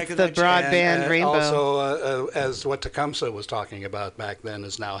Well, we're the making that change. broadband rainbow. Also, as what Tecumseh was talking about back then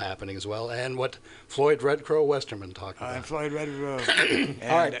is now happening as well, and what Floyd Red Crow Westerman talked about. I'm Floyd Red Road.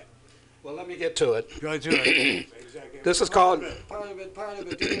 All right. Well, let me get to it. Go to it. This is called Part of it.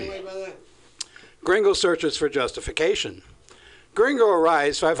 Take it away, brother. Gringo Searches for Justification. Gringo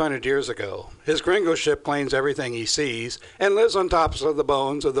arrives 500 years ago. His Gringo ship claims everything he sees and lives on tops of the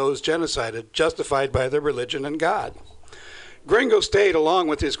bones of those genocided, justified by their religion and God. Gringo stayed along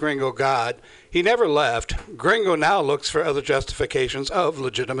with his Gringo God. He never left. Gringo now looks for other justifications of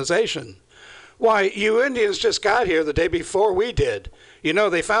legitimization. Why, you Indians just got here the day before we did. You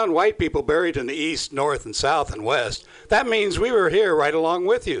know, they found white people buried in the east, north, and south, and west. That means we were here right along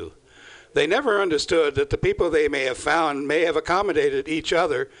with you. They never understood that the people they may have found may have accommodated each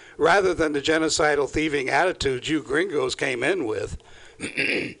other rather than the genocidal thieving attitudes you gringos came in with.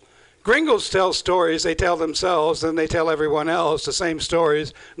 Gringos tell stories they tell themselves, and they tell everyone else the same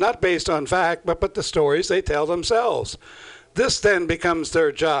stories, not based on fact, but the stories they tell themselves. This then becomes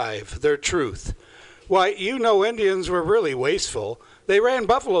their jive, their truth. Why, you know Indians were really wasteful. They ran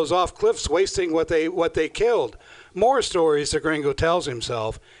buffaloes off cliffs wasting what they killed. More stories the Gringo tells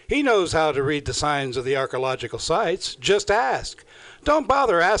himself. He knows how to read the signs of the archaeological sites. Just ask. Don't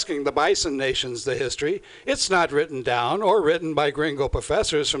bother asking the Bison Nations the history. It's not written down or written by Gringo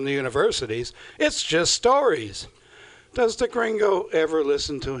professors from the universities. It's just stories. Does the Gringo ever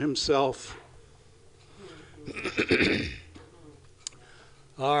listen to himself?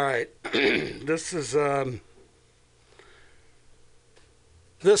 All right. This is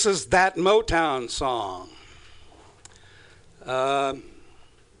that Motown song.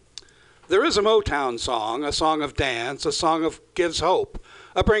 There is a Motown song, a song of dance, a song of gives hope,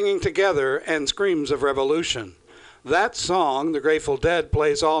 a bringing together and screams of revolution. That song, the Grateful Dead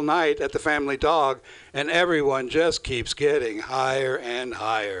plays all night at the Family Dog, and everyone just keeps getting higher and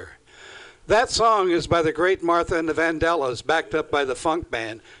higher. That song is by the great Martha and the Vandellas, backed up by the funk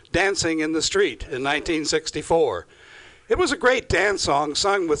band, Dancing in the Street in 1964. It was a great dance song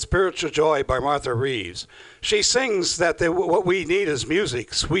sung with spiritual joy by Martha Reeves. She sings that what we need is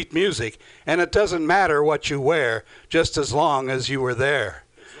music, sweet music, and it doesn't matter what you wear, just as long as you were there.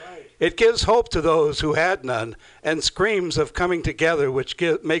 Right. It gives hope to those who had none, and screams of coming together, which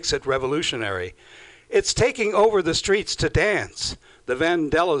makes it revolutionary. It's taking over the streets to dance. The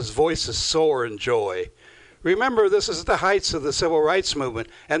Vandellas' voices soar in joy. Remember, this is the heights of the civil rights movement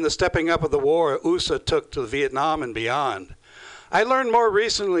and the stepping up of the war USA took to Vietnam and beyond. I learned more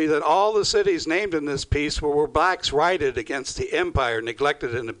recently that all the cities named in this piece were where blacks righted against the empire,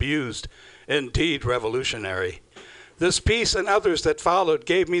 neglected and abused, indeed revolutionary. This piece and others that followed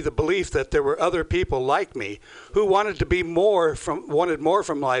gave me the belief that there were other people like me who wanted more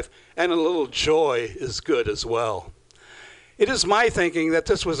from life, and a little joy is good as well. It is my thinking that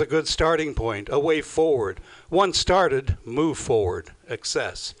this was a good starting point, a way forward. Once started, move forward.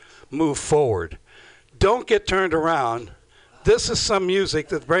 Excess. Move forward. Don't get turned around. This is some music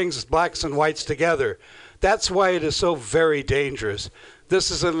that brings blacks and whites together. That's why it is so very dangerous. This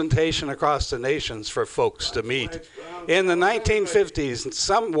is an invitation across the nations for folks to meet. In the 1950s,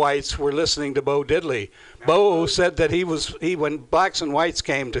 some whites were listening to Bo Diddley. Bo said that when blacks and whites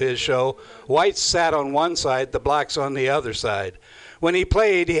came to his show, whites sat on one side, the blacks on the other side. When he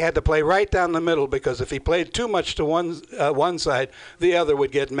played, he had to play right down the middle, because if he played too much to one side, the other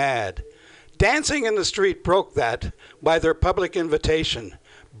would get mad. Dancing in the Street broke that by their public invitation.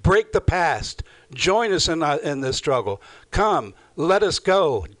 Break the past. Join us in this struggle. Come, let us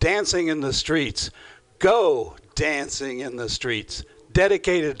go dancing in the streets. Go dancing in the streets.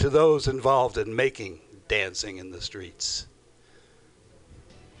 Dedicated to those involved in making dancing in the streets.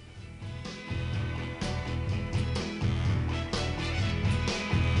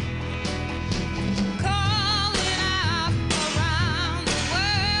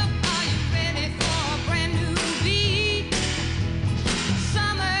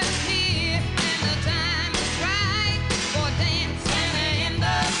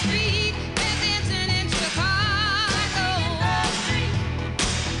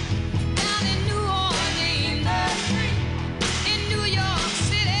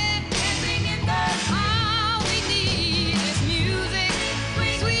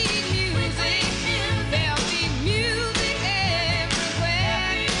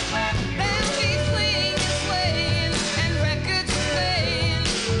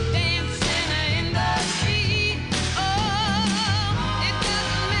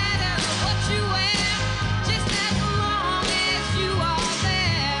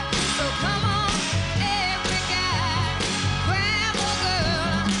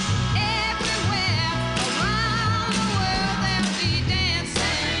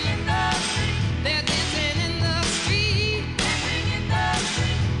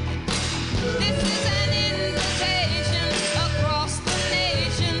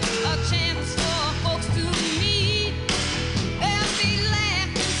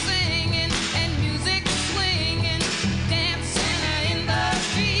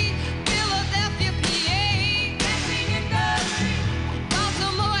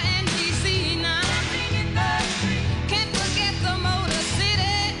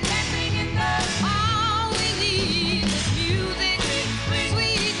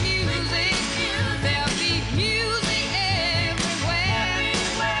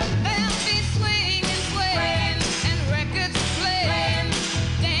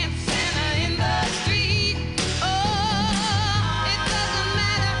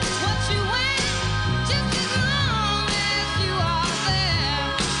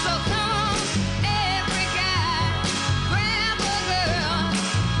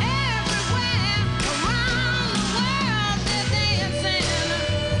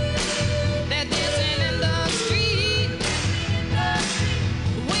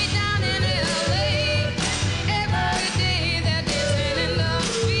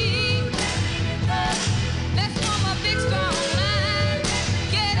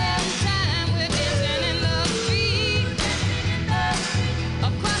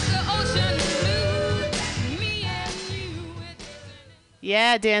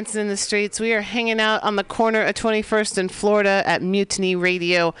 Yeah, dancing in the streets. We are hanging out on the corner of 21st and Florida at Mutiny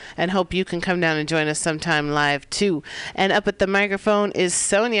Radio, and hope you can come down and join us sometime live too. And up at the microphone is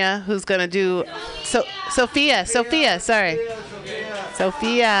Sonia, who's gonna do Sophia.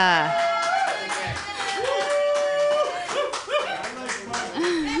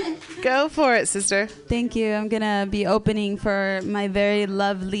 Go for it, sister. Thank you. I'm gonna be opening for my very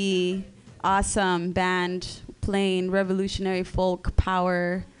lovely, awesome band playing revolutionary folk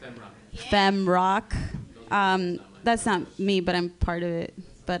power, femme rock. That's not me, but I'm part of it.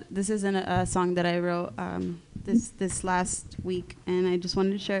 But this isn't a song that I wrote this last week, and I just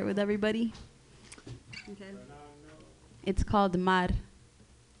wanted to share it with everybody. Okay. It's called Mar.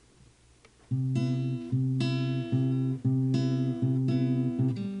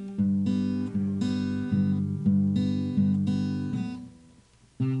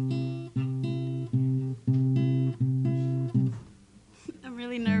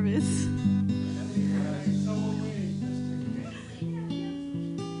 Really nervous.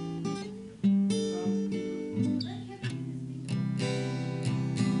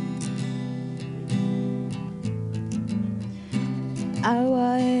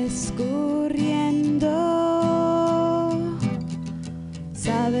 Agua escurriendo,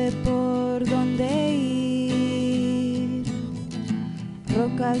 sabe por dónde ir,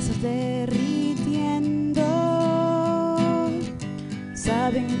 rocas derritiendo,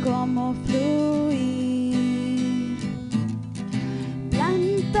 saben cómo fluir.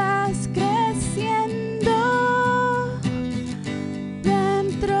 Plantas creciendo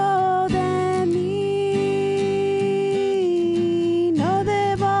dentro de mí, no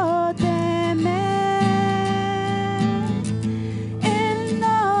debo temer. Él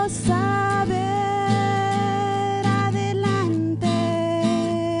no sabe, adelante,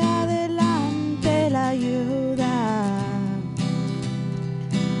 adelante la ayuda.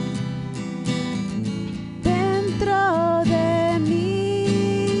 Dentro de mí,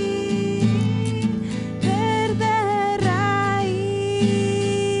 verde raíz,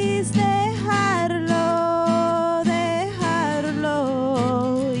 dejarlo, dejarlo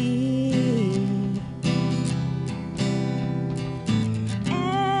ir.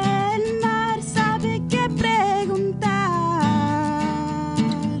 El mar sabe qué preguntar.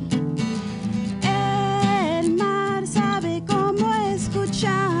 El mar sabe cómo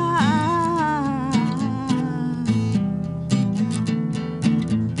escuchar.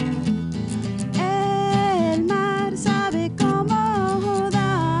 El mar sabe cómo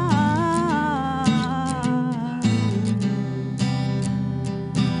dar.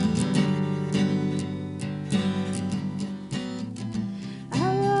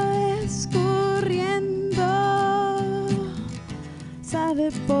 Agua escurriendo,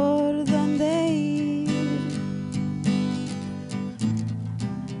 sabe por dónde ir.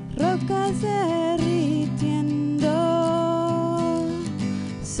 Rocas derritiendo,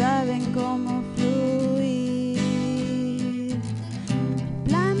 saben cómo fluir.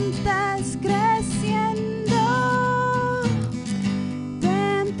 Plantas creciendo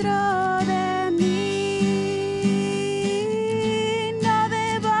dentro de mí, no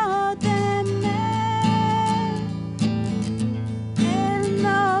debo temer. Él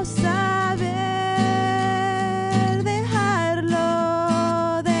no sabe, dejarlo,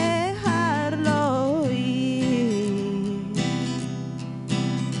 dejarlo ir.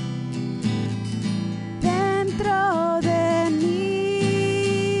 Dentro de mí,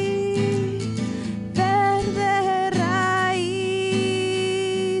 verde raíz,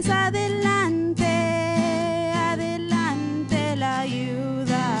 adelante, adelante la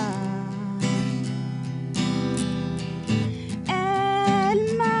ayuda. El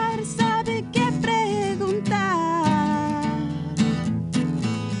mar sabe qué preguntar.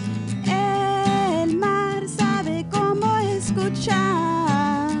 El mar sabe cómo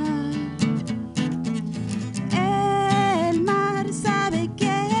escuchar. El mar sabe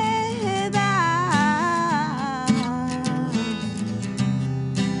qué dar.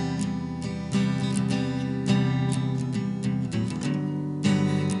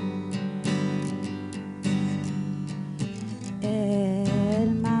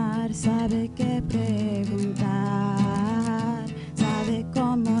 El mar sabe qué preguntar, sabe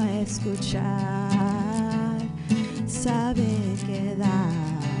cómo escuchar, sabe qué dar.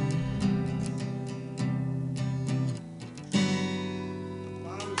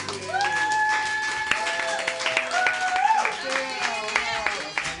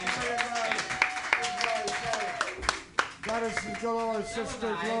 Goddess Galore,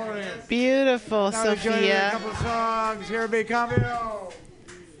 Sister Gloria. Beautiful, Now to join in a Sophia. couple songs. Here be Cambio.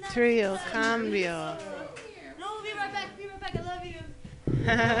 Trio Cambio. No, be right back. Be right back. I love you.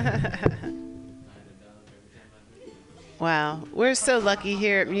 Wow, we're so lucky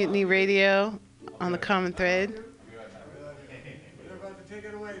here at Mutiny Radio on the Common Thread. They're about to take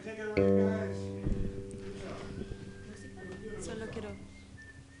it away. Take it away, guys. Solo quiero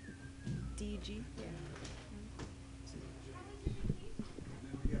DG.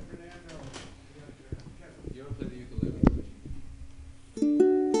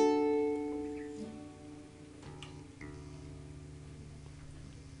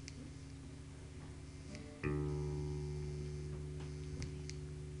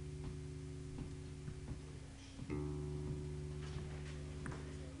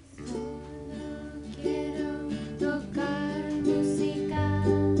 Quiero tocar música,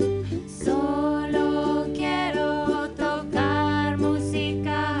 solo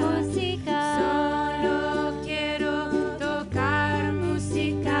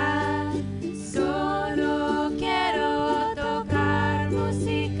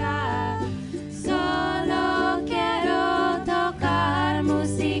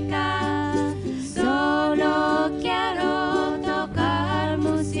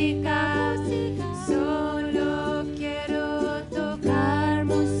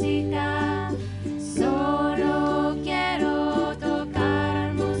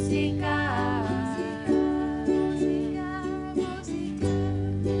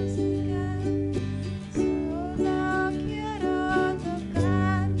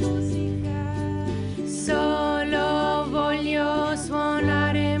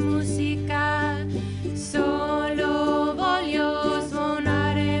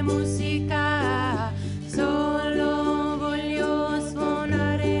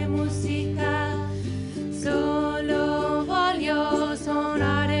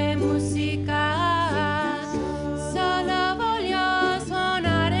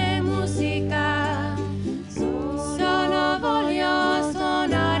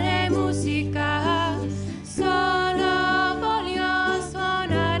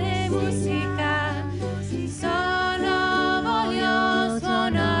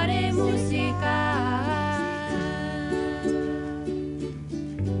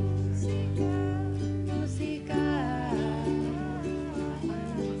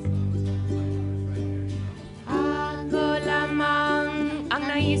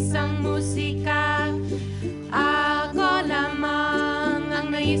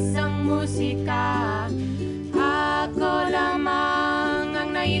naisang musika. Ako lamang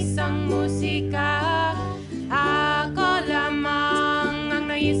ang naisang musika. Ako lamang ang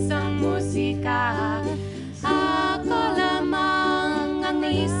naisang musika. Ako lamang ang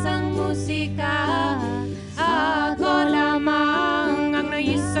naisang musika. Ako lamang ang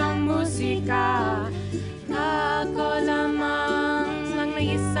naisang musika. Ako lamang ang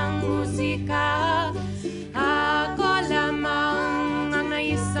naisang musika. Ako lamang ang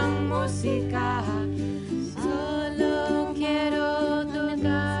naisang musika. Solo quiero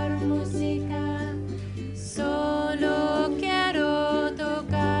tocar música. Solo quiero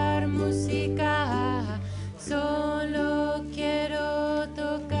tocar música. Solo quiero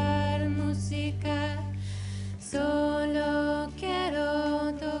tocar música. Solo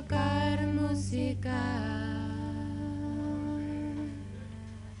quiero tocar música.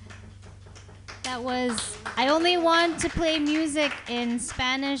 That was, I only want to play music in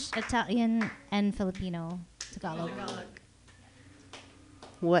Spanish, Italian, and Filipino. Tagalog.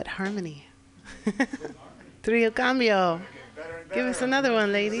 What harmony. Trio cambio. Give us another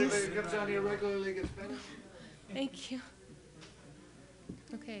one, ladies. Thank you.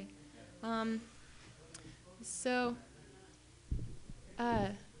 Okay. So,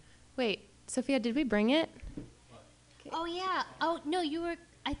 wait, Sophia, did we bring it? Oh, yeah. Oh, no, you were,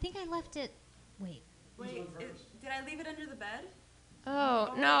 I think I left it. Wait. Did I leave it under the bed?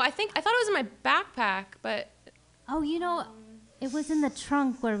 Oh, no, I thought it was in my backpack, but. Oh, you know, it was in the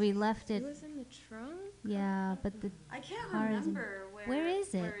trunk where we left it. It was in the trunk? Yeah, but the I can't car isn't- remember Where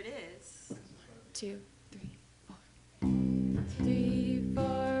is it? where it is. 2, 3, 4. 3,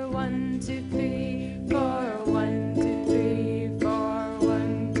 4, 1, 2, 3, 4, 1, 2, 3, 4,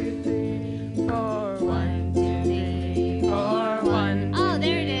 1, 2, 3, 4, 1, 2, 3, 4, 1. Oh,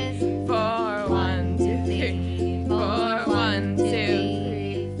 there it is. 4, 1, 2, 3, 4, 1, 2,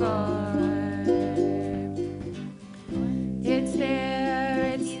 3, 4. It's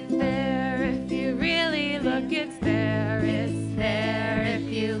there if you really look. It's there if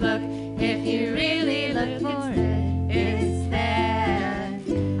you look. If you really look for it, it's there.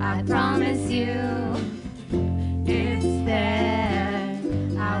 I promise you, it's there.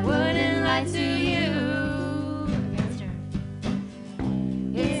 I wouldn't lie to you.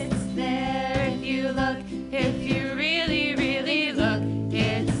 It's there if you look. If you really, really look,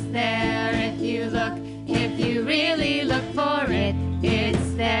 it's there. If you look, if you really look for it,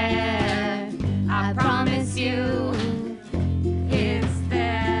 it's there. I promise you, it's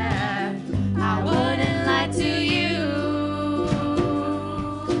there. I wouldn't lie to you.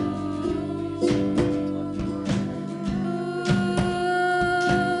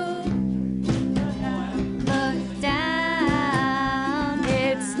 Look down,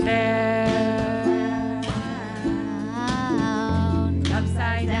 it's there.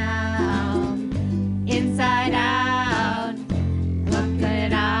 Upside down, inside out. Look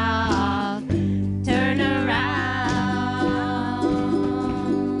it up, turn around.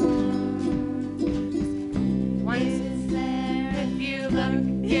 Once it's there, if you look,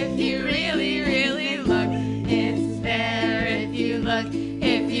 if you really, really look, it's there. If you look,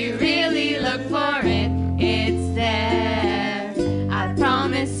 if you really look for it, it's there. I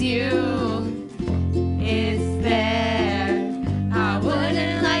promise you, it's there. I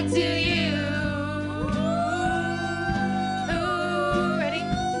wouldn't lie to you. Ooh, ready?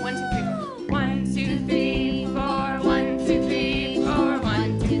 1, 2, 3, 4. 1, 2, 3, 4.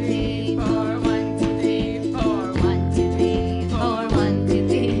 1, 2, 3, 4. 1, 2, 3, 4. 1, 2, 3, 4. 1, 2, 3, 4. 1, 2,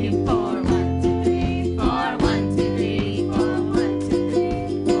 3, 4. 1, 2, 3, 4. 1, 2, 3, 4. 1, 2, 3, 4.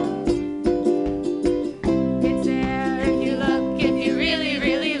 It's there if you look, if you really,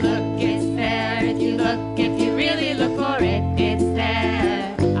 really look. It's there if you look, if you really look for it. It's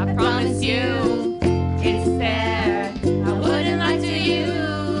there. I promise you, it's there. I wouldn't lie to you.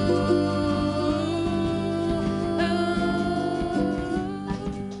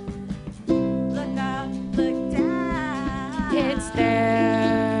 Look up, look down. It's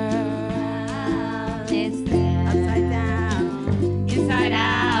there. It's there. Upside down, inside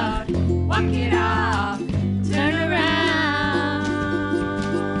out. Walk it off, turn around.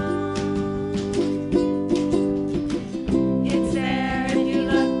 It's there if you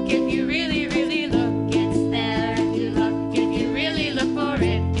look, if you really, really look. It's there if you look, if you really look for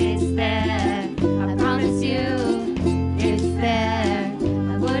it. It's there. I promise you, it's there.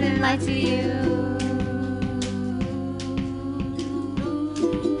 I wouldn't lie to you.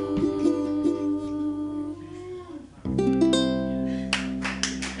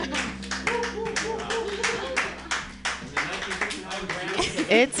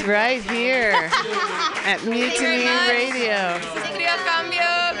 It's right here at Mutiny Radio. Trio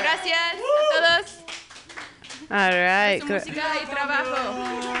Cambio, Gracias a todos. All right. Su música y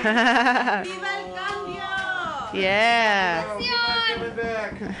trabajo. ¡Viva el cambio! Yeah. Coming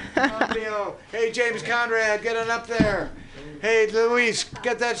back. Cambio. Hey, James Conrad, get on up there. Hey, Luis,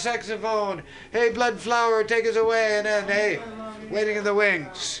 get that saxophone. Hey, Blood Flower, take us away. And then, hey, waiting in the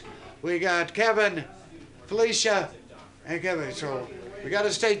wings, we got Kevin, Felicia, and Kevin. So we got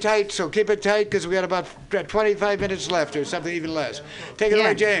to stay tight, so keep it tight because we got about 25 minutes left or something even less. Take it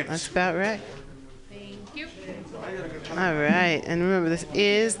away, James. That's about right. Thank you. All right. And remember, this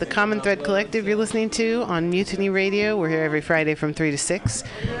is the Common Thread Collective you're listening to on Mutiny Radio. We're here every Friday from 3 to 6.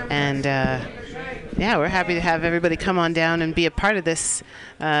 And, yeah, we're happy to have everybody come on down and be a part of this.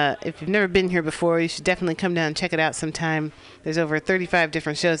 If you've never been here before, you should definitely come down and check it out sometime. There's over 35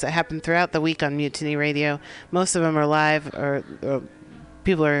 different shows that happen throughout the week on Mutiny Radio. Most of them are live, or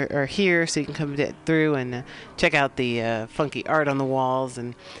people are here, so you can come through and check out the funky art on the walls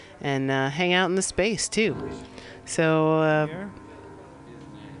and hang out in the space, too. So,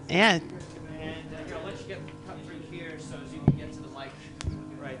 yeah. And here, I'll let you cut through here so as you can get to the mic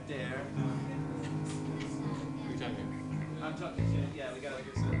right there. I'm talking to you. Yeah, we got to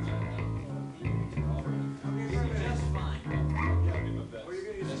get some. Just fine.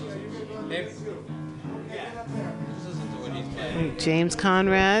 James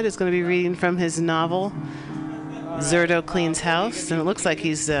Conrad is going to be reading from his novel, Zurdo Cleans House, and it looks like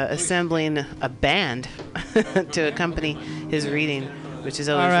he's assembling a band to accompany his reading, which is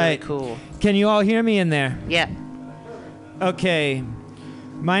always really cool. Can you all hear me in there? Yeah. Okay.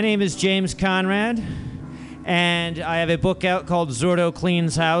 My name is James Conrad, and I have a book out called Zurdo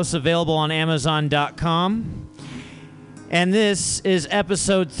Cleans House, available on Amazon.com. And this is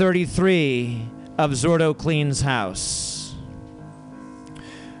episode 33 of Zurdo Cleans House.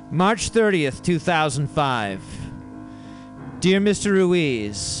 March 30th, 2005. Dear Mr.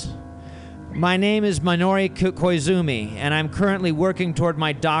 Ruiz, my name is Minoru Koizumi, and I'm currently working toward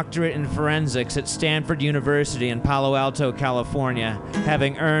my doctorate in forensics at Stanford University in Palo Alto, California,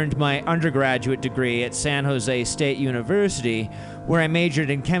 having earned my undergraduate degree at San Jose State University, where I majored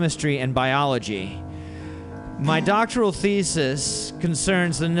in chemistry and biology. My doctoral thesis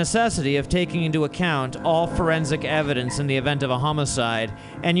concerns the necessity of taking into account all forensic evidence in the event of a homicide,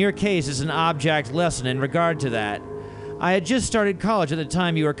 and your case is an object lesson in regard to that. I had just started college at the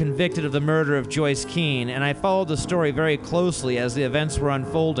time you were convicted of the murder of Joyce Keane, and I followed the story very closely as the events were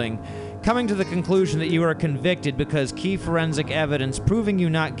unfolding, coming to the conclusion that you were convicted because key forensic evidence proving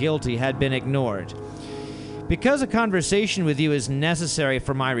you not guilty had been ignored. Because a conversation with you is necessary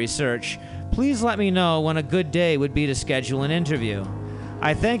for my research, please let me know when a good day would be to schedule an interview.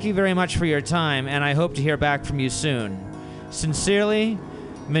 I thank you very much for your time, and I hope to hear back from you soon. Sincerely,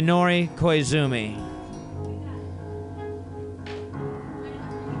 Minoru Koizumi.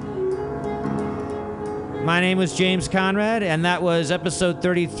 My name was James Conrad, and that was episode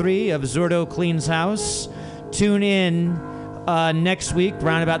 33 of Zurdo Cleans House. Tune in next week,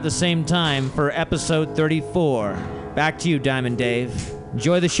 round about the same time, for episode 34. Back to you, Diamond Dave.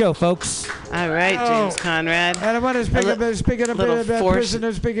 Enjoy the show, folks. All right, James Conrad. And I want to speak of prisoners,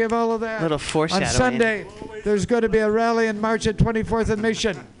 speaking of all of that. Little foreshadowing. On Sunday, there's going to be a rally and march at 24th and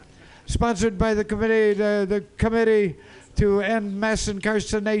Mission, sponsored by the committee to end mass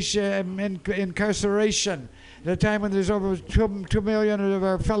incarceration at a time when there's over 2 million of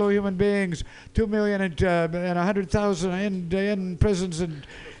our fellow human beings, 2 million and 100,000 in prisons in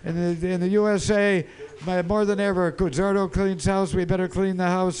the USA. More than ever, Zurdo Cleans House. We better clean the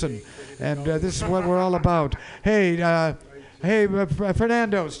house, and this is what we're all about. Hey,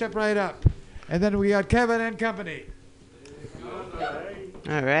 Fernando, step right up, and then we got Kevin and company.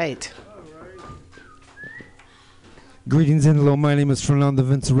 All right. Greetings and hello, my name is Fernando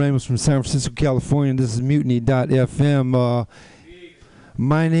Vince-Ramos from San Francisco, California, and this is Mutiny.fm.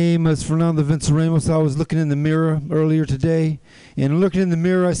 My name is Fernando Vince-Ramos. I was looking in the mirror earlier today, and looking in the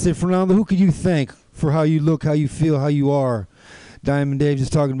mirror, I said, Fernando, who could you thank for how you look, how you feel, how you are? Diamond Dave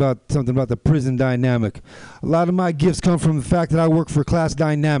just talking about something about the prison dynamic. A lot of my gifts come from the fact that I work for class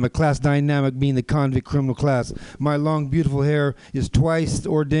dynamic being the convict criminal class. My long, beautiful hair is twice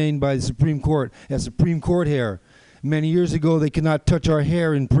ordained by the Supreme Court as Supreme Court hair. Many years ago, they could not touch our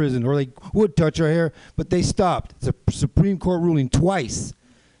hair in prison, or they would touch our hair, but they stopped. It's a Supreme Court ruling twice.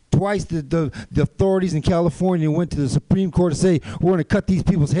 Twice the authorities in California went to the Supreme Court to say, we're going to cut these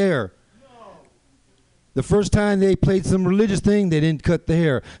people's hair. The first time they played some religious thing, they didn't cut the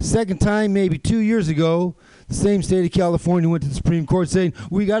hair. Second time, maybe 2 years ago, the same state of California went to the Supreme Court saying,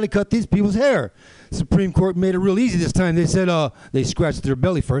 we got to cut these people's hair. Supreme Court made it real easy this time. They said, they scratched their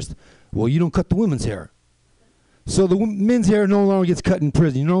belly first. Well, you don't cut the women's hair. So the men's hair no longer gets cut in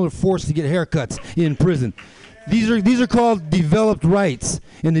prison. You're no longer forced to get haircuts in prison. These are called developed rights.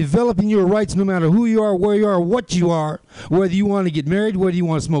 And developing your rights, no matter who you are, where you are, what you are, whether you want to get married, whether you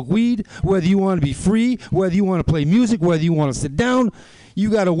want to smoke weed, whether you want to be free, whether you want to play music, whether you want to sit down,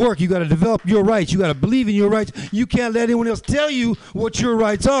 you got to work. You got to develop your rights. You got to believe in your rights. You can't let anyone else tell you what your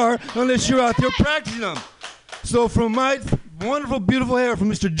rights are unless you're out there practicing them. So from my wonderful, beautiful hair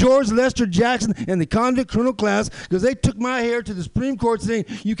from Mr. George Lester Jackson and the convict criminal class, because they took my hair to the Supreme Court saying,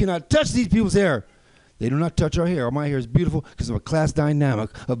 you cannot touch these people's hair. They do not touch our hair. My hair is beautiful because of a class dynamic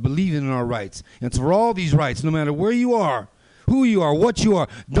of believing in our rights. And so for all these rights, no matter where you are, who you are, what you are,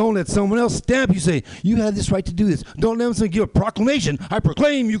 don't let someone else stamp you, say, you have this right to do this. Don't let them give a proclamation, I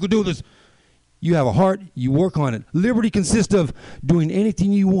proclaim you could do this. You have a heart, you work on it. Liberty consists of doing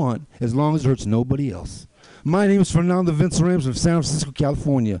anything you want as long as it hurts nobody else. My name is Fernando Vince Ramos from San Francisco,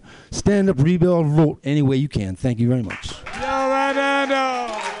 California. Stand up, rebel, vote any way you can. Thank you very much. Yo,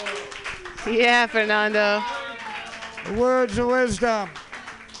 Fernando! Yeah, Fernando. Words of wisdom.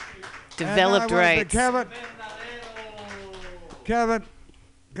 Developed rights. Kevin,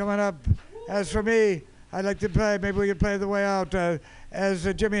 coming up. As for me, I'd like to play, maybe we could play the way out, as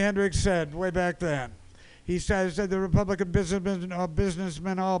Jimi Hendrix said way back then. He said the Republican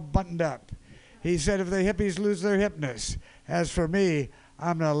businessmen all buttoned up. He said if the hippies lose their hipness, as for me,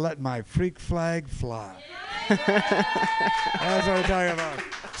 I'm going to let my freak flag fly. That's what we're talking about.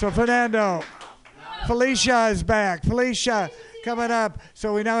 So, Fernando, Felicia is back. Felicia, coming up.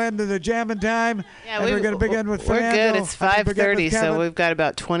 So we now head into the jamming time. Yeah, we're going to begin with Fernando. We're good. It's 5:30, so we've got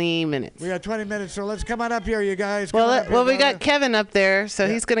about 20 minutes. We got 20 minutes, so let's come on up here, you guys. Well, we got Kevin up there, so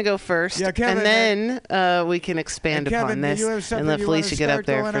he's going to go first. Yeah, Kevin, and then we can expand upon this and let Felicia get up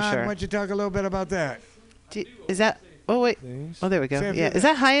there for sure. Why don't you talk a little bit about that? Is that... Oh, wait. Oh, there we go. Yeah. Is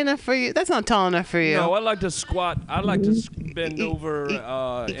that high enough for you? That's not tall enough for you. No, I like to squat. I like to bend over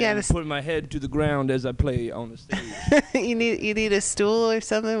and put my head to the ground as I play on the stage. you need a stool or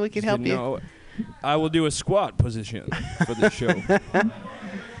something? We can help you. No, I will do a squat position for this show.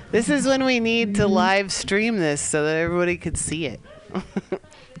 This is when we need to live stream this so that everybody could see it.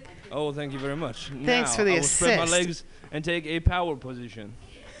 Oh, thank you very much. Thanks for the assist. I will spread my legs and take a power position.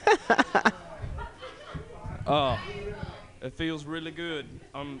 Oh, it feels really good.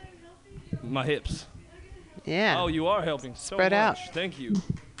 My hips. Yeah. Oh, you are helping so Spread much. out. Thank you.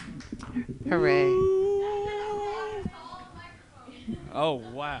 Hooray. Oh,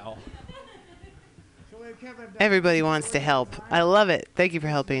 wow. Everybody wants to help. I love it. Thank you for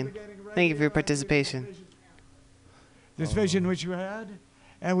helping. Thank you for your participation. This vision which you had.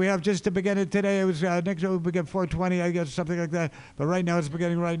 And we have just to begin it today. It was next week we begin 4:20, I guess, something like that. But right now it's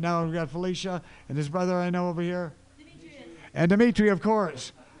beginning right now. We got Felicia and his brother I know over here, and Dimitri, of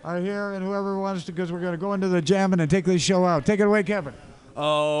course, are here, and whoever wants to, because we're going to go into the jamming and take this show out. Take it away, Kevin.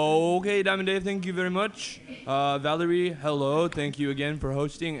 Okay, Diamond Dave, thank you very much. Valerie, hello. Thank you again for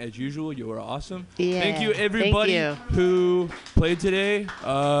hosting. As usual, you were awesome. Yeah, thank you, everybody who played today.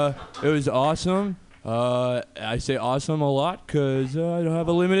 It was awesome. I say awesome a lot because I don't have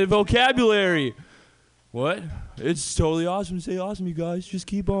a limited vocabulary. What? It's totally awesome to say awesome, you guys. Just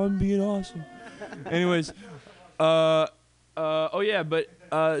keep on being awesome. Anyways, so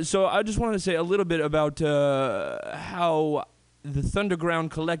I just wanted to say a little bit about how the Thunderground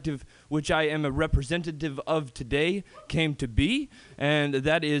Collective, which I am a representative of today, came to be, and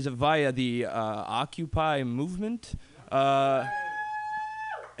that is via the Occupy movement.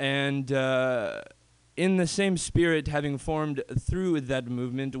 In the same spirit, having formed through that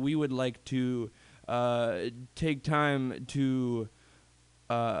movement, we would like to take time to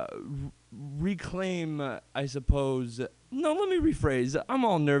reclaim, I suppose. No, let me rephrase. I'm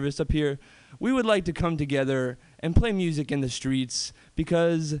all nervous up here. We would like to come together and play music in the streets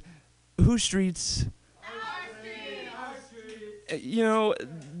because whose streets? Our streets. You know,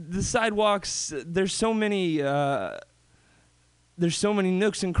 the sidewalks, there's so many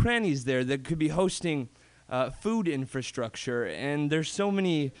nooks and crannies there that could be hosting food infrastructure, and there's so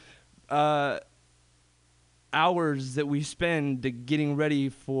many hours that we spend getting ready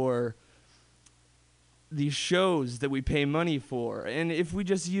for these shows that we pay money for. And if we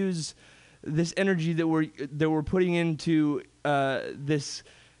just use this energy that we're putting into this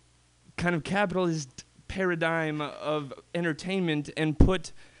kind of capitalist paradigm of entertainment and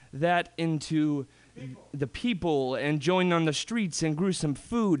put that into the people and join on the streets and grew some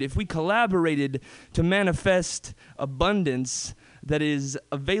food, if we collaborated to manifest abundance that is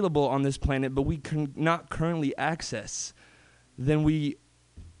available on this planet but we cannot currently access, then we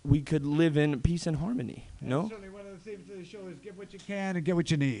we could live in peace and harmony. No? Certainly one of the themes of the show is give what you can and get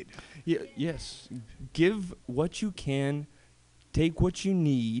what you need. Yes. Give what you can, take what you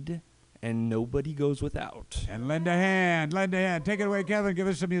need, and nobody goes without. And lend a hand. Take it away, Kevin. Give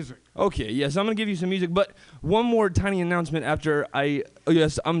us some music. Okay, yes, I'm going to give you some music, but one more tiny announcement after I'm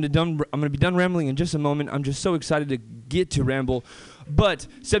going to be done rambling in just a moment. I'm just so excited to get to ramble. But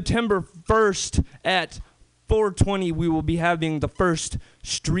September 1st at 4:20, we will be having the first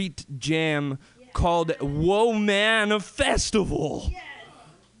street jam called Whoa Man Festival. Yes.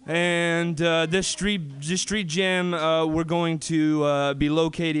 And this street jam, we're going to be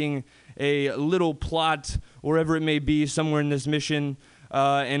locating a little plot wherever it may be, somewhere in this mission,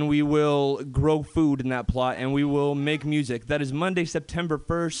 and we will grow food in that plot, and we will make music. That is Monday, September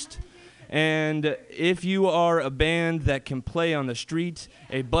 1st. And if you are a band that can play on the street,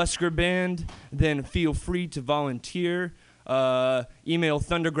 a busker band, then feel free to volunteer. Email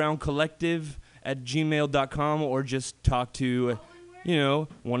thundergroundcollective@gmail.com or just talk to,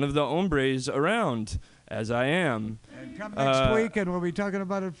 one of the hombres around, as I am. And come next week, and we'll be talking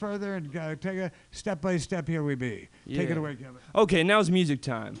about it further, and take a step-by-step here we be. Take it away, Kevin. Okay, now's music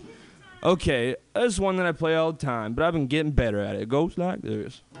time. Okay, this is one that I play all the time, but I've been getting better at it. It goes like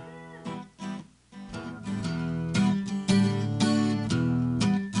this.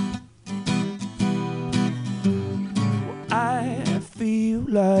 I feel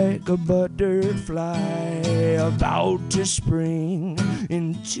like a butterfly about to spring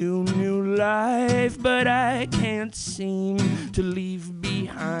into new life, but I can't seem to leave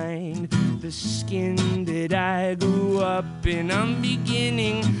behind the skin that I grew up in. I'm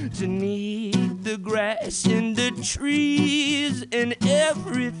beginning to need the grass and the trees and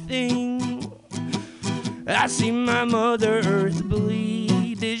everything. I see my Mother Earth bleed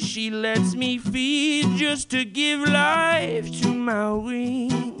as she lets me feed just to give life to my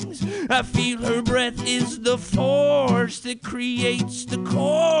wings. I feel her breath is the force that creates the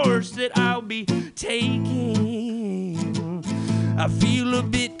course that I'll be taking. I feel a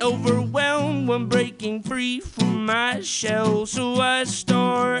bit overwhelmed when breaking free from my shell, so I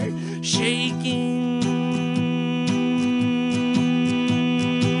start shaking.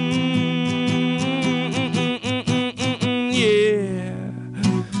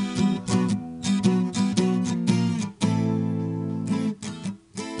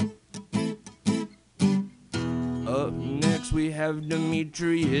 We have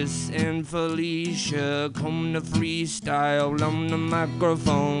Demetrius and Felicia. Come to freestyle on the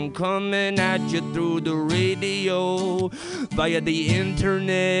microphone, coming at you through the radio, via the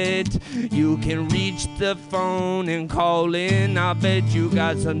internet. You can reach the phone and call in. I bet you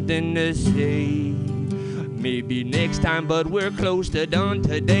got something to say. Maybe next time, but we're close to done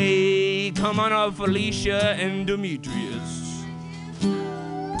today. Come on up, Felicia and Demetrius.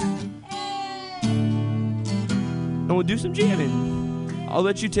 And we'll do some jamming. I'll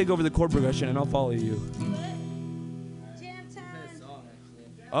let you take over the chord progression and I'll follow you. Jam time.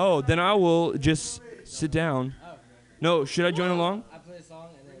 Oh, then I will just sit down. No, should I join along? I play a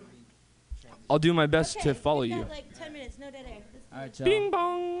song and then I'll do my best to follow you. Like 10 minutes, no dead air. All right, y'all. Bing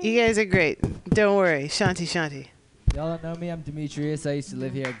bong. You guys are great. Don't worry. Shanti. Y'all don't know me. I'm Demetrius. I used to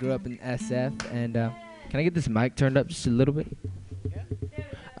live here. I grew up in SF. And can I get this mic turned up just a little bit? Yeah.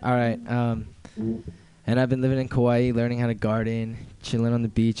 All right. And I've been living in Kauai, learning how to garden, chilling on the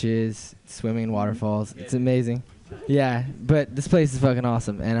beaches, swimming in waterfalls. It's amazing. Yeah, but this place is fucking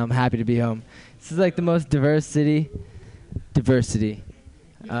awesome, and I'm happy to be home. This is like the most diverse city. Diversity.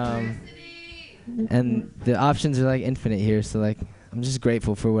 And the options are like infinite here, so like I'm just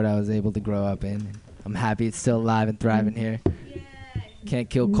grateful for what I was able to grow up in. I'm happy it's still alive and thriving here. Can't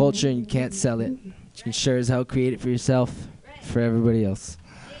kill culture and you can't sell it. You can sure as hell create it for yourself, for everybody else.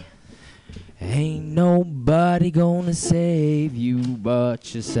 Ain't nobody gonna save you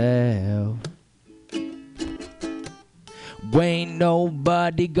but yourself. Ain't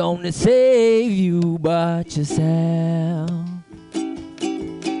nobody gonna save you but yourself.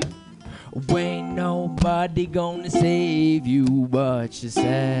 Ain't nobody gonna save you but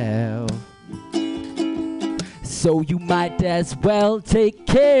yourself. So you might as well take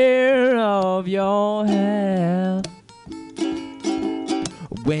care of your health.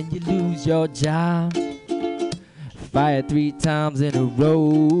 When you lose your job, fire 3 times in a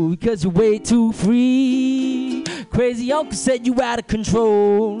row because you're way too free. Crazy uncle said you out of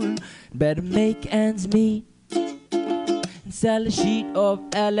control. Better make ends meet and sell a sheet of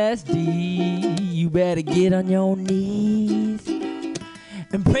LSD. You better get on your knees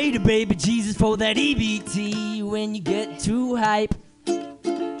and pray to baby Jesus for that EBT. When you get too hype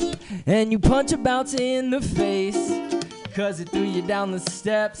and you punch a bouncer in the face, 'cause he threw you down the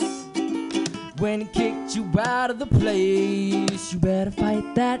steps when he kicked you out of the place. You better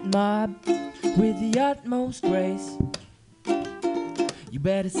fight that mob with the utmost grace. You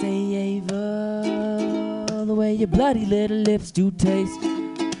better say Ava the way your bloody little lips do taste.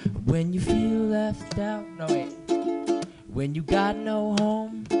 When you feel left out, no wait, when you got no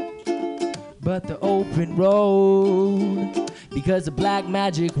home but the open road, because a black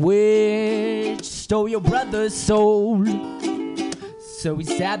magic witch stole your brother's soul. So he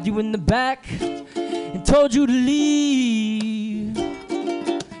stabbed you in the back and told you to leave.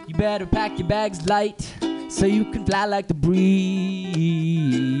 You better pack your bags light so you can fly like the breeze.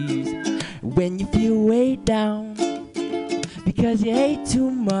 When you feel weighed down because you ate too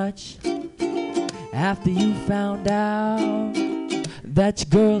much after you found out that your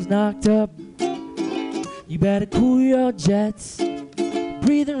girl's knocked up, you better cool your jets,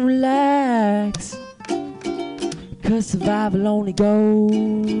 breathe and relax, 'cause survival only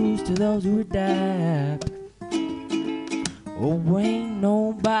goes to those who adapt. Oh, ain't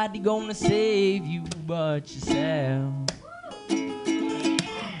nobody gonna save you but yourself.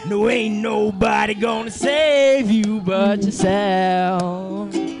 No, ain't nobody gonna save you but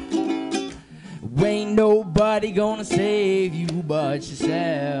yourself. Ain't nobody gonna save you but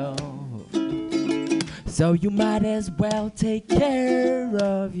yourself. So you might as well take care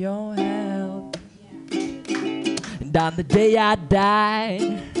of your health. And on the day I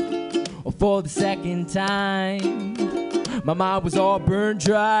died, or for the second time, my mind was all burned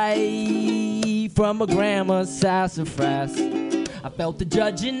dry from my grandma's sassafras. I felt the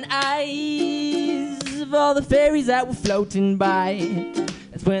judging eyes of all the fairies that were floating by.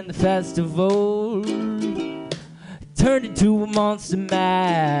 That's when the festival turned into a monster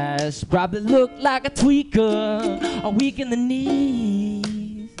mash. Probably looked like a tweaker, all weak in the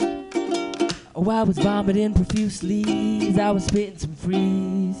knees. Oh, I was vomiting profusely as I was spitting some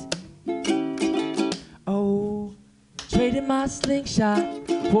freeze. Oh, traded my slingshot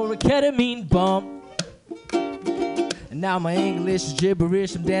for a ketamine bump. And now my English is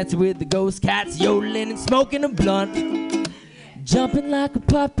gibberish. I'm dancing with the ghost cats, yodeling and smoking a blunt. Jumping like a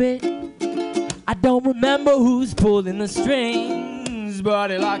puppet. I don't remember who's pulling the strings,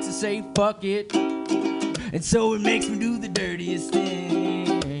 but it likes to say fuck it, and so it makes me do the dirtiest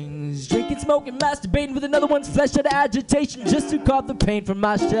things. Drinking, smoking, masturbating with another one's flesh out of agitation, just to carve the pain from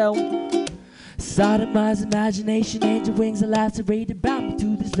my shell. Sodomized imagination, angel wings are lacerated, bound me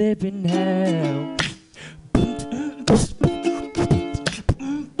to this living hell.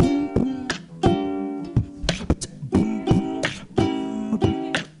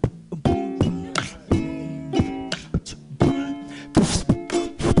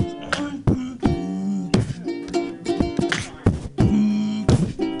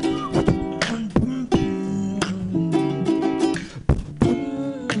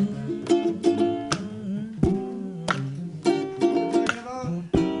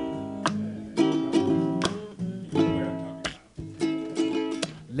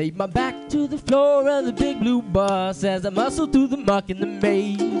 Laid my back to the floor of the big blue bus as I muscled through the muck in the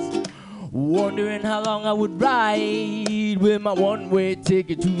maze, wondering how long I would ride with my one-way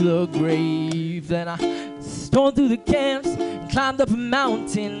ticket to the grave. Then I stormed through the camps and climbed up a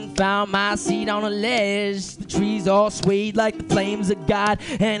mountain, found my seat on a ledge. The trees all swayed like the flames of God,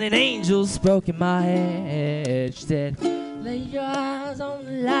 and an angel spoke in my head. She said, lay your eyes on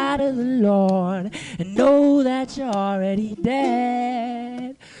the light of the Lord and know that you're already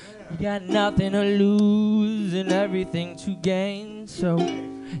dead. You got nothing to lose and everything to gain, so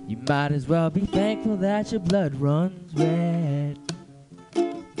you might as well be thankful that your blood runs red.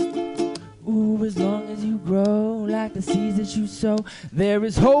 Ooh, as long as you grow like the seeds that you sow, there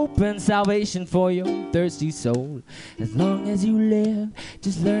is hope and salvation for your thirsty soul. As long as you live,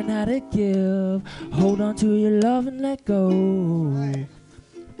 just learn how to give. Hold on to your love and let go.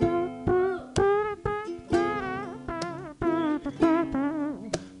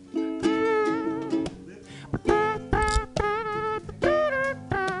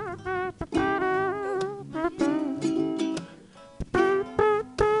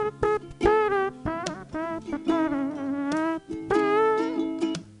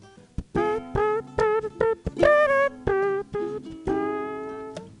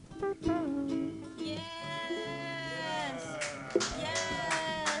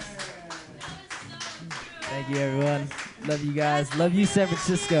 Thank you, everyone. Love you guys. Love you, San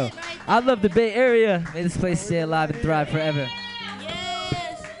Francisco. I love the Bay Area. May this place stay alive and thrive forever.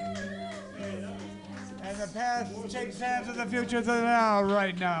 And the past shakes hands with the future to the now,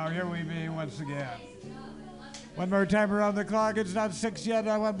 right now. Here we be once again. One more time around the clock. It's not 6 yet.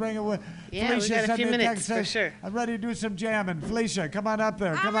 I want to bring it with Yeah, Felicia. we got a sent few me minutes text. for sure. I'm ready to do some jamming. Felicia, come on up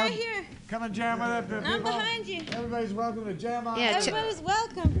there. Come on. right here. Come and jam with it. I'm behind you. Everybody's welcome to jam on. Yeah, Everybody's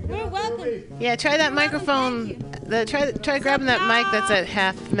welcome. We're welcome. Yeah, try that microphone. Try grabbing that mic that's at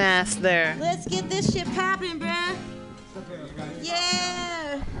half mast there. Let's get this shit popping, bruh.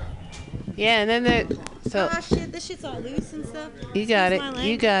 Yeah. Yeah, and then so Oh shit, this shit's all loose and stuff. you got Excuse my it.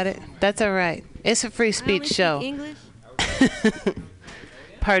 You got it. That's all right. It's a free speech show. English.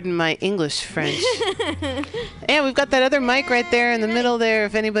 Pardon my English French. Yeah, we've got that other mic right there in the middle there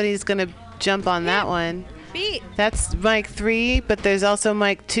if anybody's going to jump on that one. Beat. That's mic 3, but there's also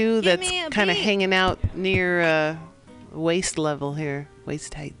mic 2 that's me a kind of beat. hanging out near waist level here,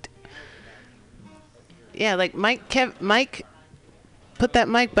 waist height. Yeah, like Mike, put that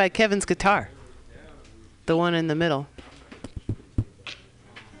mic by Kevin's guitar. The one in the middle.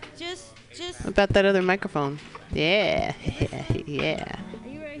 Just. What about that other microphone? Yeah, yeah. Are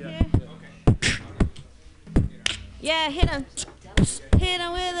you right here? Yeah, hit him. Hit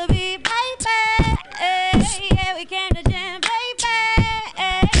him with a beat, baby. Yeah, we came to jam, baby.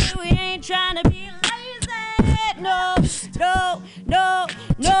 We ain't trying to be lazy. No, no, no,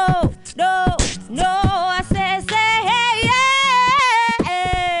 no, no, no. I said,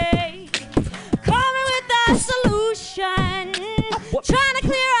 hey, coming with a solution. Trying to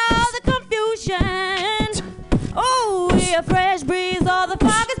clear all the confusion. Oh, we a fresh breeze, all the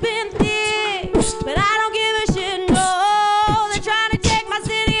fog has been thick. But I don't give a shit, no. They're trying to take my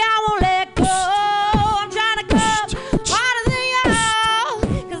city, I won't let go. I'm trying to come harder than y'all.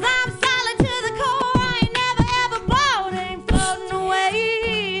 Cause I'm solid to the core, I ain't never ever bored, ain't floating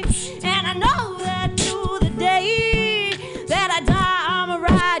away. And I know that through the day that I die, I'ma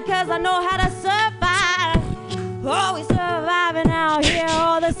ride. Cause I know how to survive. Oh, we surviving out here.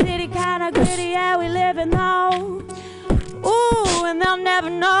 Oh, the city kinda gritty, yeah, we living though. Ooh, and they'll never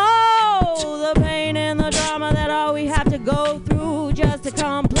know the pain and the drama that all we have to go through just to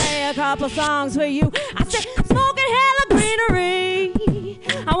come play a couple songs for you. I said, smoking hella greenery.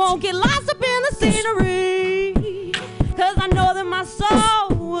 I won't get lost up in the scenery. Cause I know that my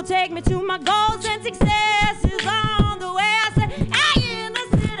soul will take me to my goals and success is on the way. I said, hey, in the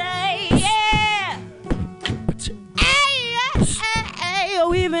city, yeah. Hey,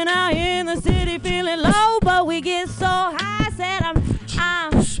 we've been out here in the city feeling low, but we get so high. Said I'm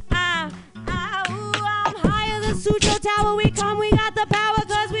higher than Sutro Tower. We come, we got the power,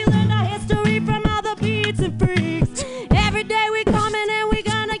 cause we learned our history from all the beats and freaks. Every day we coming and we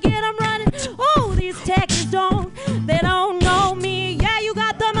gonna get them running. Oh, these techies they don't know me. Yeah, you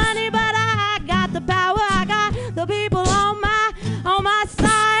got the money, but I got the power. I got the people on my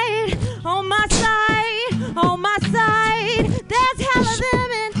side, on my side, on my side. There's hell of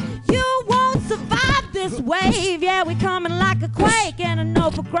them and you won't survive this wave. Yeah, we coming like a quake, and I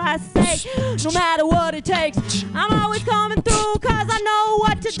know for Christ's sake, no matter what it takes, I'm always coming through, cause I know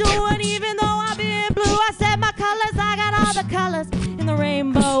what to do. And even though I'm in blue, I said my colors, I got all the colors in the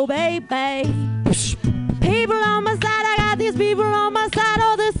rainbow, baby. People on my side, I got these people on my side.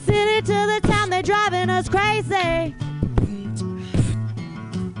 Oh, the city to the town, they're driving us crazy.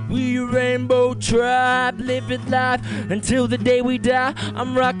 We a rainbow tribe, living life until the day we die.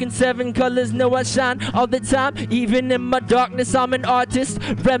 I'm rocking 7 colors, know I shine all the time. Even in my darkness, I'm an artist,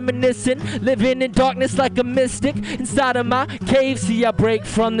 reminiscent, living in darkness like a mystic. Inside of my cave, see I break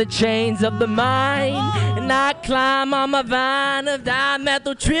from the chains of the mind, and I climb on my vine of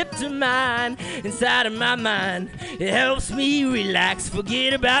dimethyltryptamine. Inside of my mind, it helps me relax,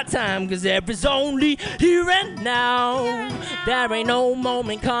 forget about time, cause everything's only here and now. There ain't no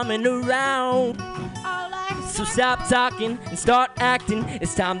moment coming around. So stop talking and start acting.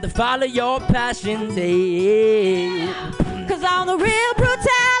 It's time to follow your passions. Hey. Cause all the real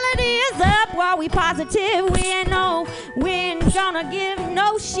brutality is up while we positive. We ain't gonna give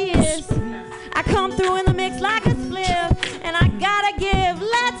no shit. I come through in the mix like a spliff, and I gotta give.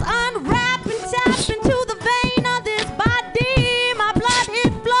 Let's unwrap and tap into the vein of this body. My blood,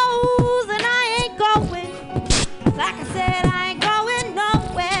 it flows, and I ain't going. Like I said, I ain't going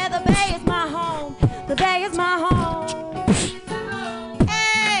nowhere. The Bay is my home. The Bay is my home.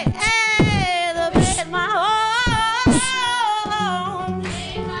 Hey, hey, the Bay is my home.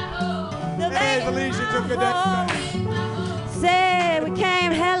 The Bay is my home. Say we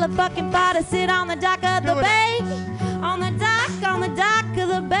came hella fucking far to sit on the dock of the bay. On the dock of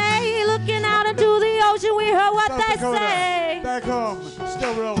the bay. Looking out into the ocean, we heard what South they Dakota, say. back home,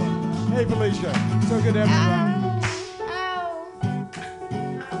 still rolling. Hey, Felicia, so good to have you around.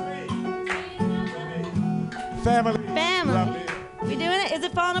 Family. We doing it? Is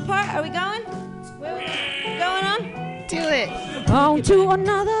it falling apart? Are we going? Where we going Do it. On to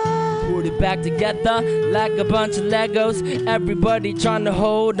another. Put it back together like a bunch of Legos. Everybody trying to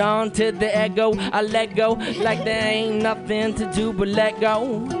hold on to the ego. I let go like there ain't nothing to do but let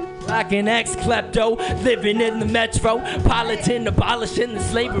go. Like an ex-klepto living in the metropolitan, abolishing the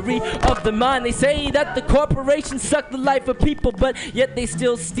slavery of the mind. They say that the corporations suck the life of people, but yet they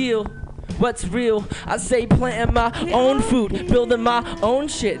still steal what's real. I say planting my own food, building my own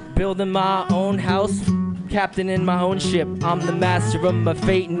shit, building my own house, captain in my own ship. I'm the master of my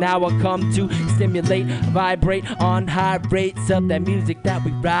fate. Now I come to stimulate, vibrate on high rates of that music that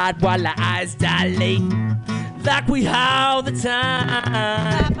we ride while our eyes dilate. Like we all the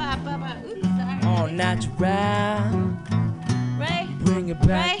time. All natural. Bring it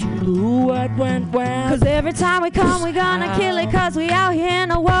back to what went well. Cause every time we come, we gonna kill it. Cause we out here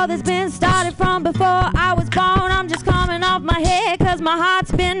in a world that's been started from before I was born. I'm just coming off my head cause my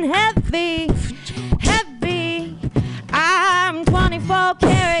heart's been heavy. Heavy. I'm 24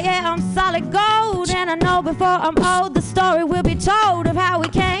 karat, yeah, I'm solid gold. And I know before I'm old, the story will be told of how we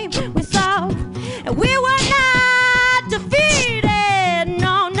came, we saw, and we were not defeated.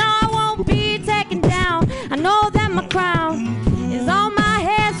 No, no, I won't be taken down. I know that my crown is on my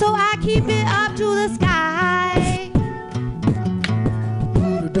head, so I keep it up to the sky.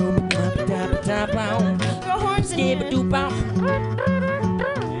 Throw horns in here.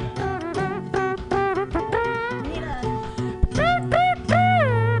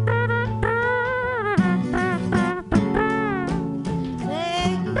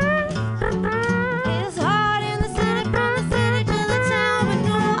 It's hard in the city, from the city to the town, but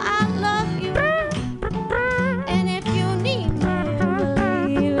no, I love you. And if you need me,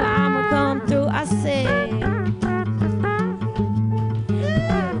 believe I'ma come through. I say.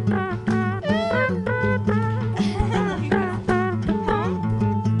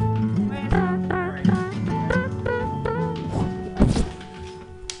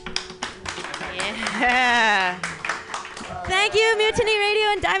 Yeah. Thank you, Mutiny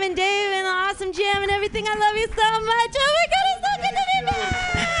Radio and Diamond Dave and the awesome jam and everything. I love you so much. Oh my God, it's so good to be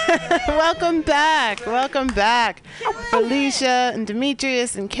back. Welcome back. Welcome back. Felicia and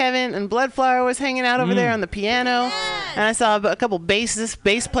Demetrius and Kevin and Bloodflower was hanging out over there on the piano. And I saw a couple bass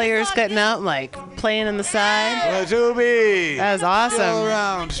players cutting out, like playing on the side. Zuby. That was awesome. Still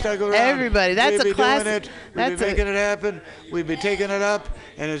around. Stuck around. Everybody. That's We'd a be doing classic. it. We'd be making it happen. We'd be taking it up.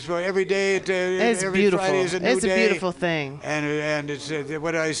 And it's for every day. It's every beautiful. Friday is a new It's a day. beautiful thing. And it's,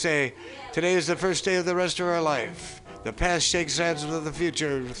 what do I say? Today is the first day of the rest of our life. The past shakes hands with the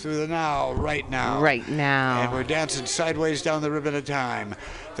future through the now, right now. Right now. And we're dancing sideways down the ribbon of time.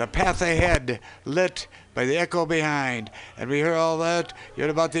 The path ahead, lit by the echo behind. And we hear all that, yet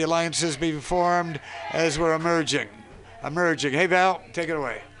about the alliances being formed as we're emerging. Hey, Val, take it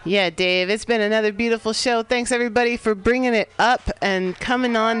away. Yeah, Dave, it's been another beautiful show. Thanks, everybody, for bringing it up and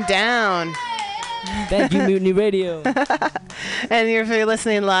coming on down. Thank you, Mutiny Radio. And if you're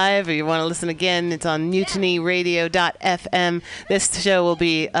listening live or you want to listen again, it's on MutinyRadio.fm. This show will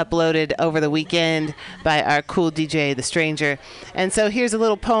be uploaded over the weekend by our cool DJ, The Stranger. And so here's a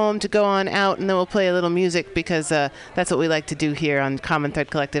little poem to go on out, and then we'll play a little music because that's what we like to do here on Common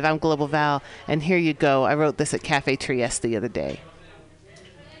Thread Collective. I'm Global Val, and here you go. I wrote this at Cafe Trieste the other day.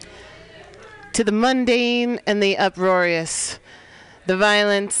 To the mundane and the uproarious, the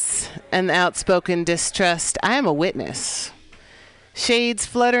violence and the outspoken distrust, I am a witness. Shades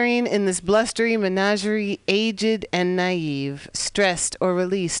fluttering in this blustery menagerie, aged and naive, stressed or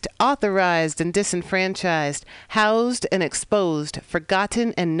released, authorized and disenfranchised, housed and exposed,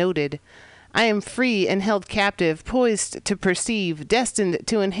 forgotten and noted. I am free and held captive, poised to perceive, destined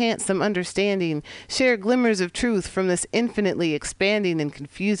to enhance some understanding, share glimmers of truth from this infinitely expanding and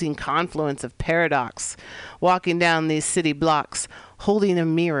confusing confluence of paradox, walking down these city blocks, holding a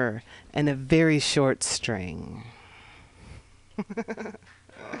mirror and a very short string.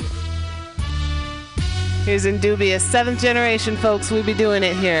 Here's Indubious, 7th generation, folks. We be doing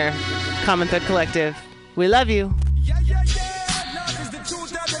it here. Common Thread Collective. We love you.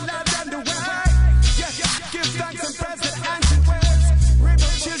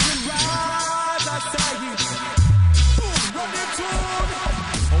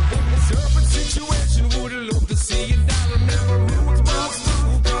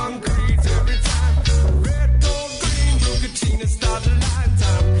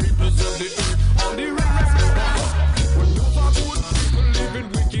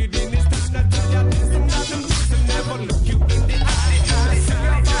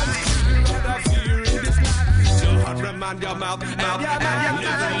 Your mouth, and never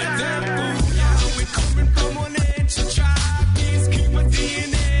let them fool ya. We're coming from one edge to try. Please keep my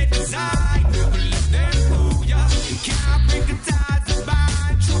DNA design. Never let them fool ya.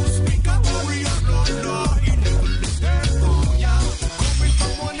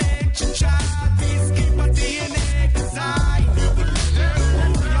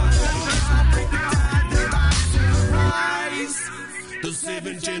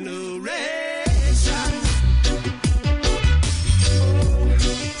 generation.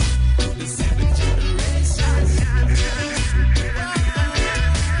 The seventh generation.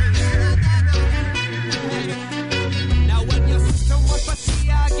 Now when your sister wants to see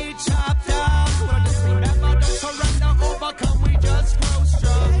her get chopped down, well, just remember, don't surrender, overcome, we just grow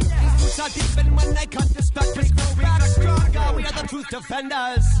strong. These roots are deep, and when they cut the struck, we grow back stronger. We are the truth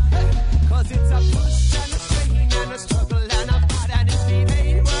defenders. Cause it's a push and a strain and a struggle and a fight, and if it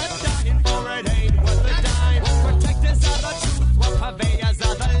ain't worth dying for, it ain't worth the dime. Protectors of the truth, what purveyors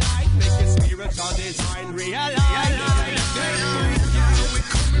of the light, make your spiritual design realize. We're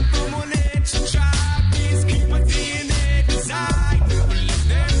coming from one edge to try, please keep a DNA design. Never let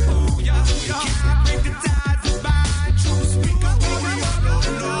them fool ya. You can't break the ties that bind. True speak up, warrior,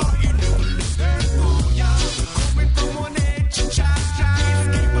 no, you never let them fool ya. We're coming from one edge to try, please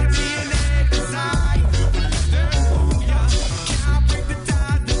keep a DNA design. Never let them fool ya. Can't break the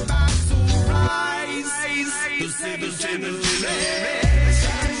ties that bind. So rise, the seventh generation.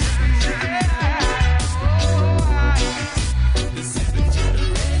 The seventh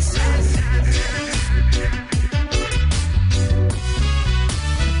generation.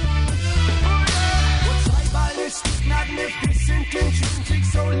 We're tribalistic, magnificent, intrinsic,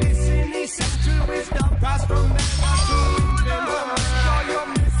 so listen, essential wisdom passed from man to women. Now you're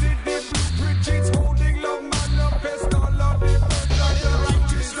missing the blueprint, it's holding love, manifest all of it. The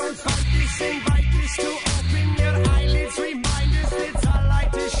righteous don't fight this, invite this to open your eyelids, remind us it's our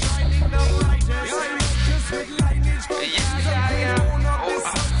light is shining the brightest. Righteous with lineage from own of the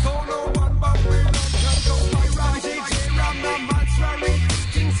sun, so no one but we don't can go by Ram, JJ, Ram, the mantra,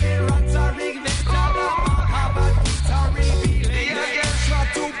 repeating, say, Rantarig, Veda, Bhagavad Gita, revealing. Krishna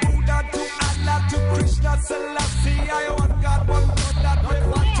to Buddha, to Allah, to Krishna, Selassie, I want God, one God, that with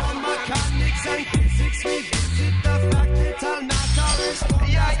quantum mechanics and physics, we visit the fact that all matter is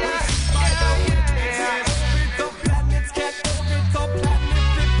formed as perceived by the witnesses. Orbit of planets can't orbit the planet,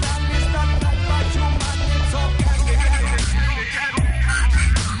 the plan is not planned by human, it's organic.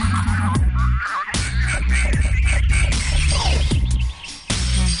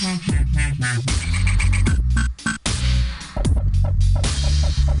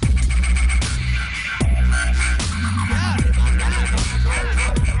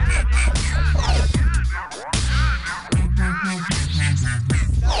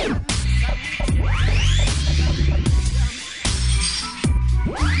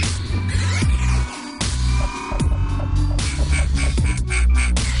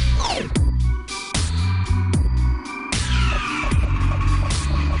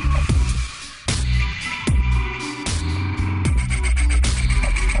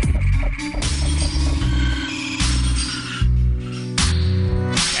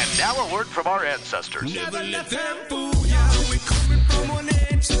 And now a word from our ancestors. Never let them fool ya. We're coming from one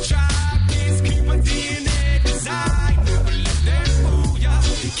edge to try. Please keep a DNA design. Never let them fool ya.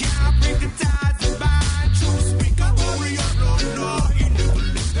 You can't break the ties that bind. True speaker, warrior, no, you never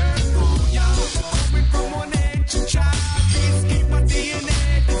let them fool ya. We're coming from one edge to try. Please keep a DNA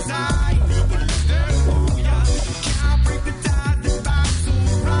design. Never let them fool ya. You can't break the ties that bind. So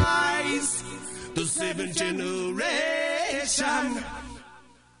rise, the seventh generation.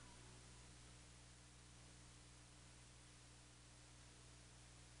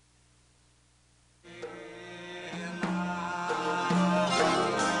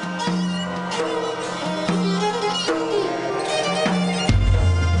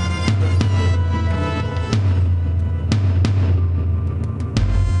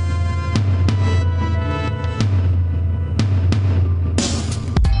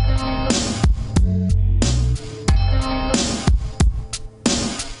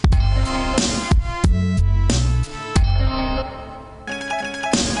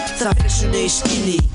 Sa finish ini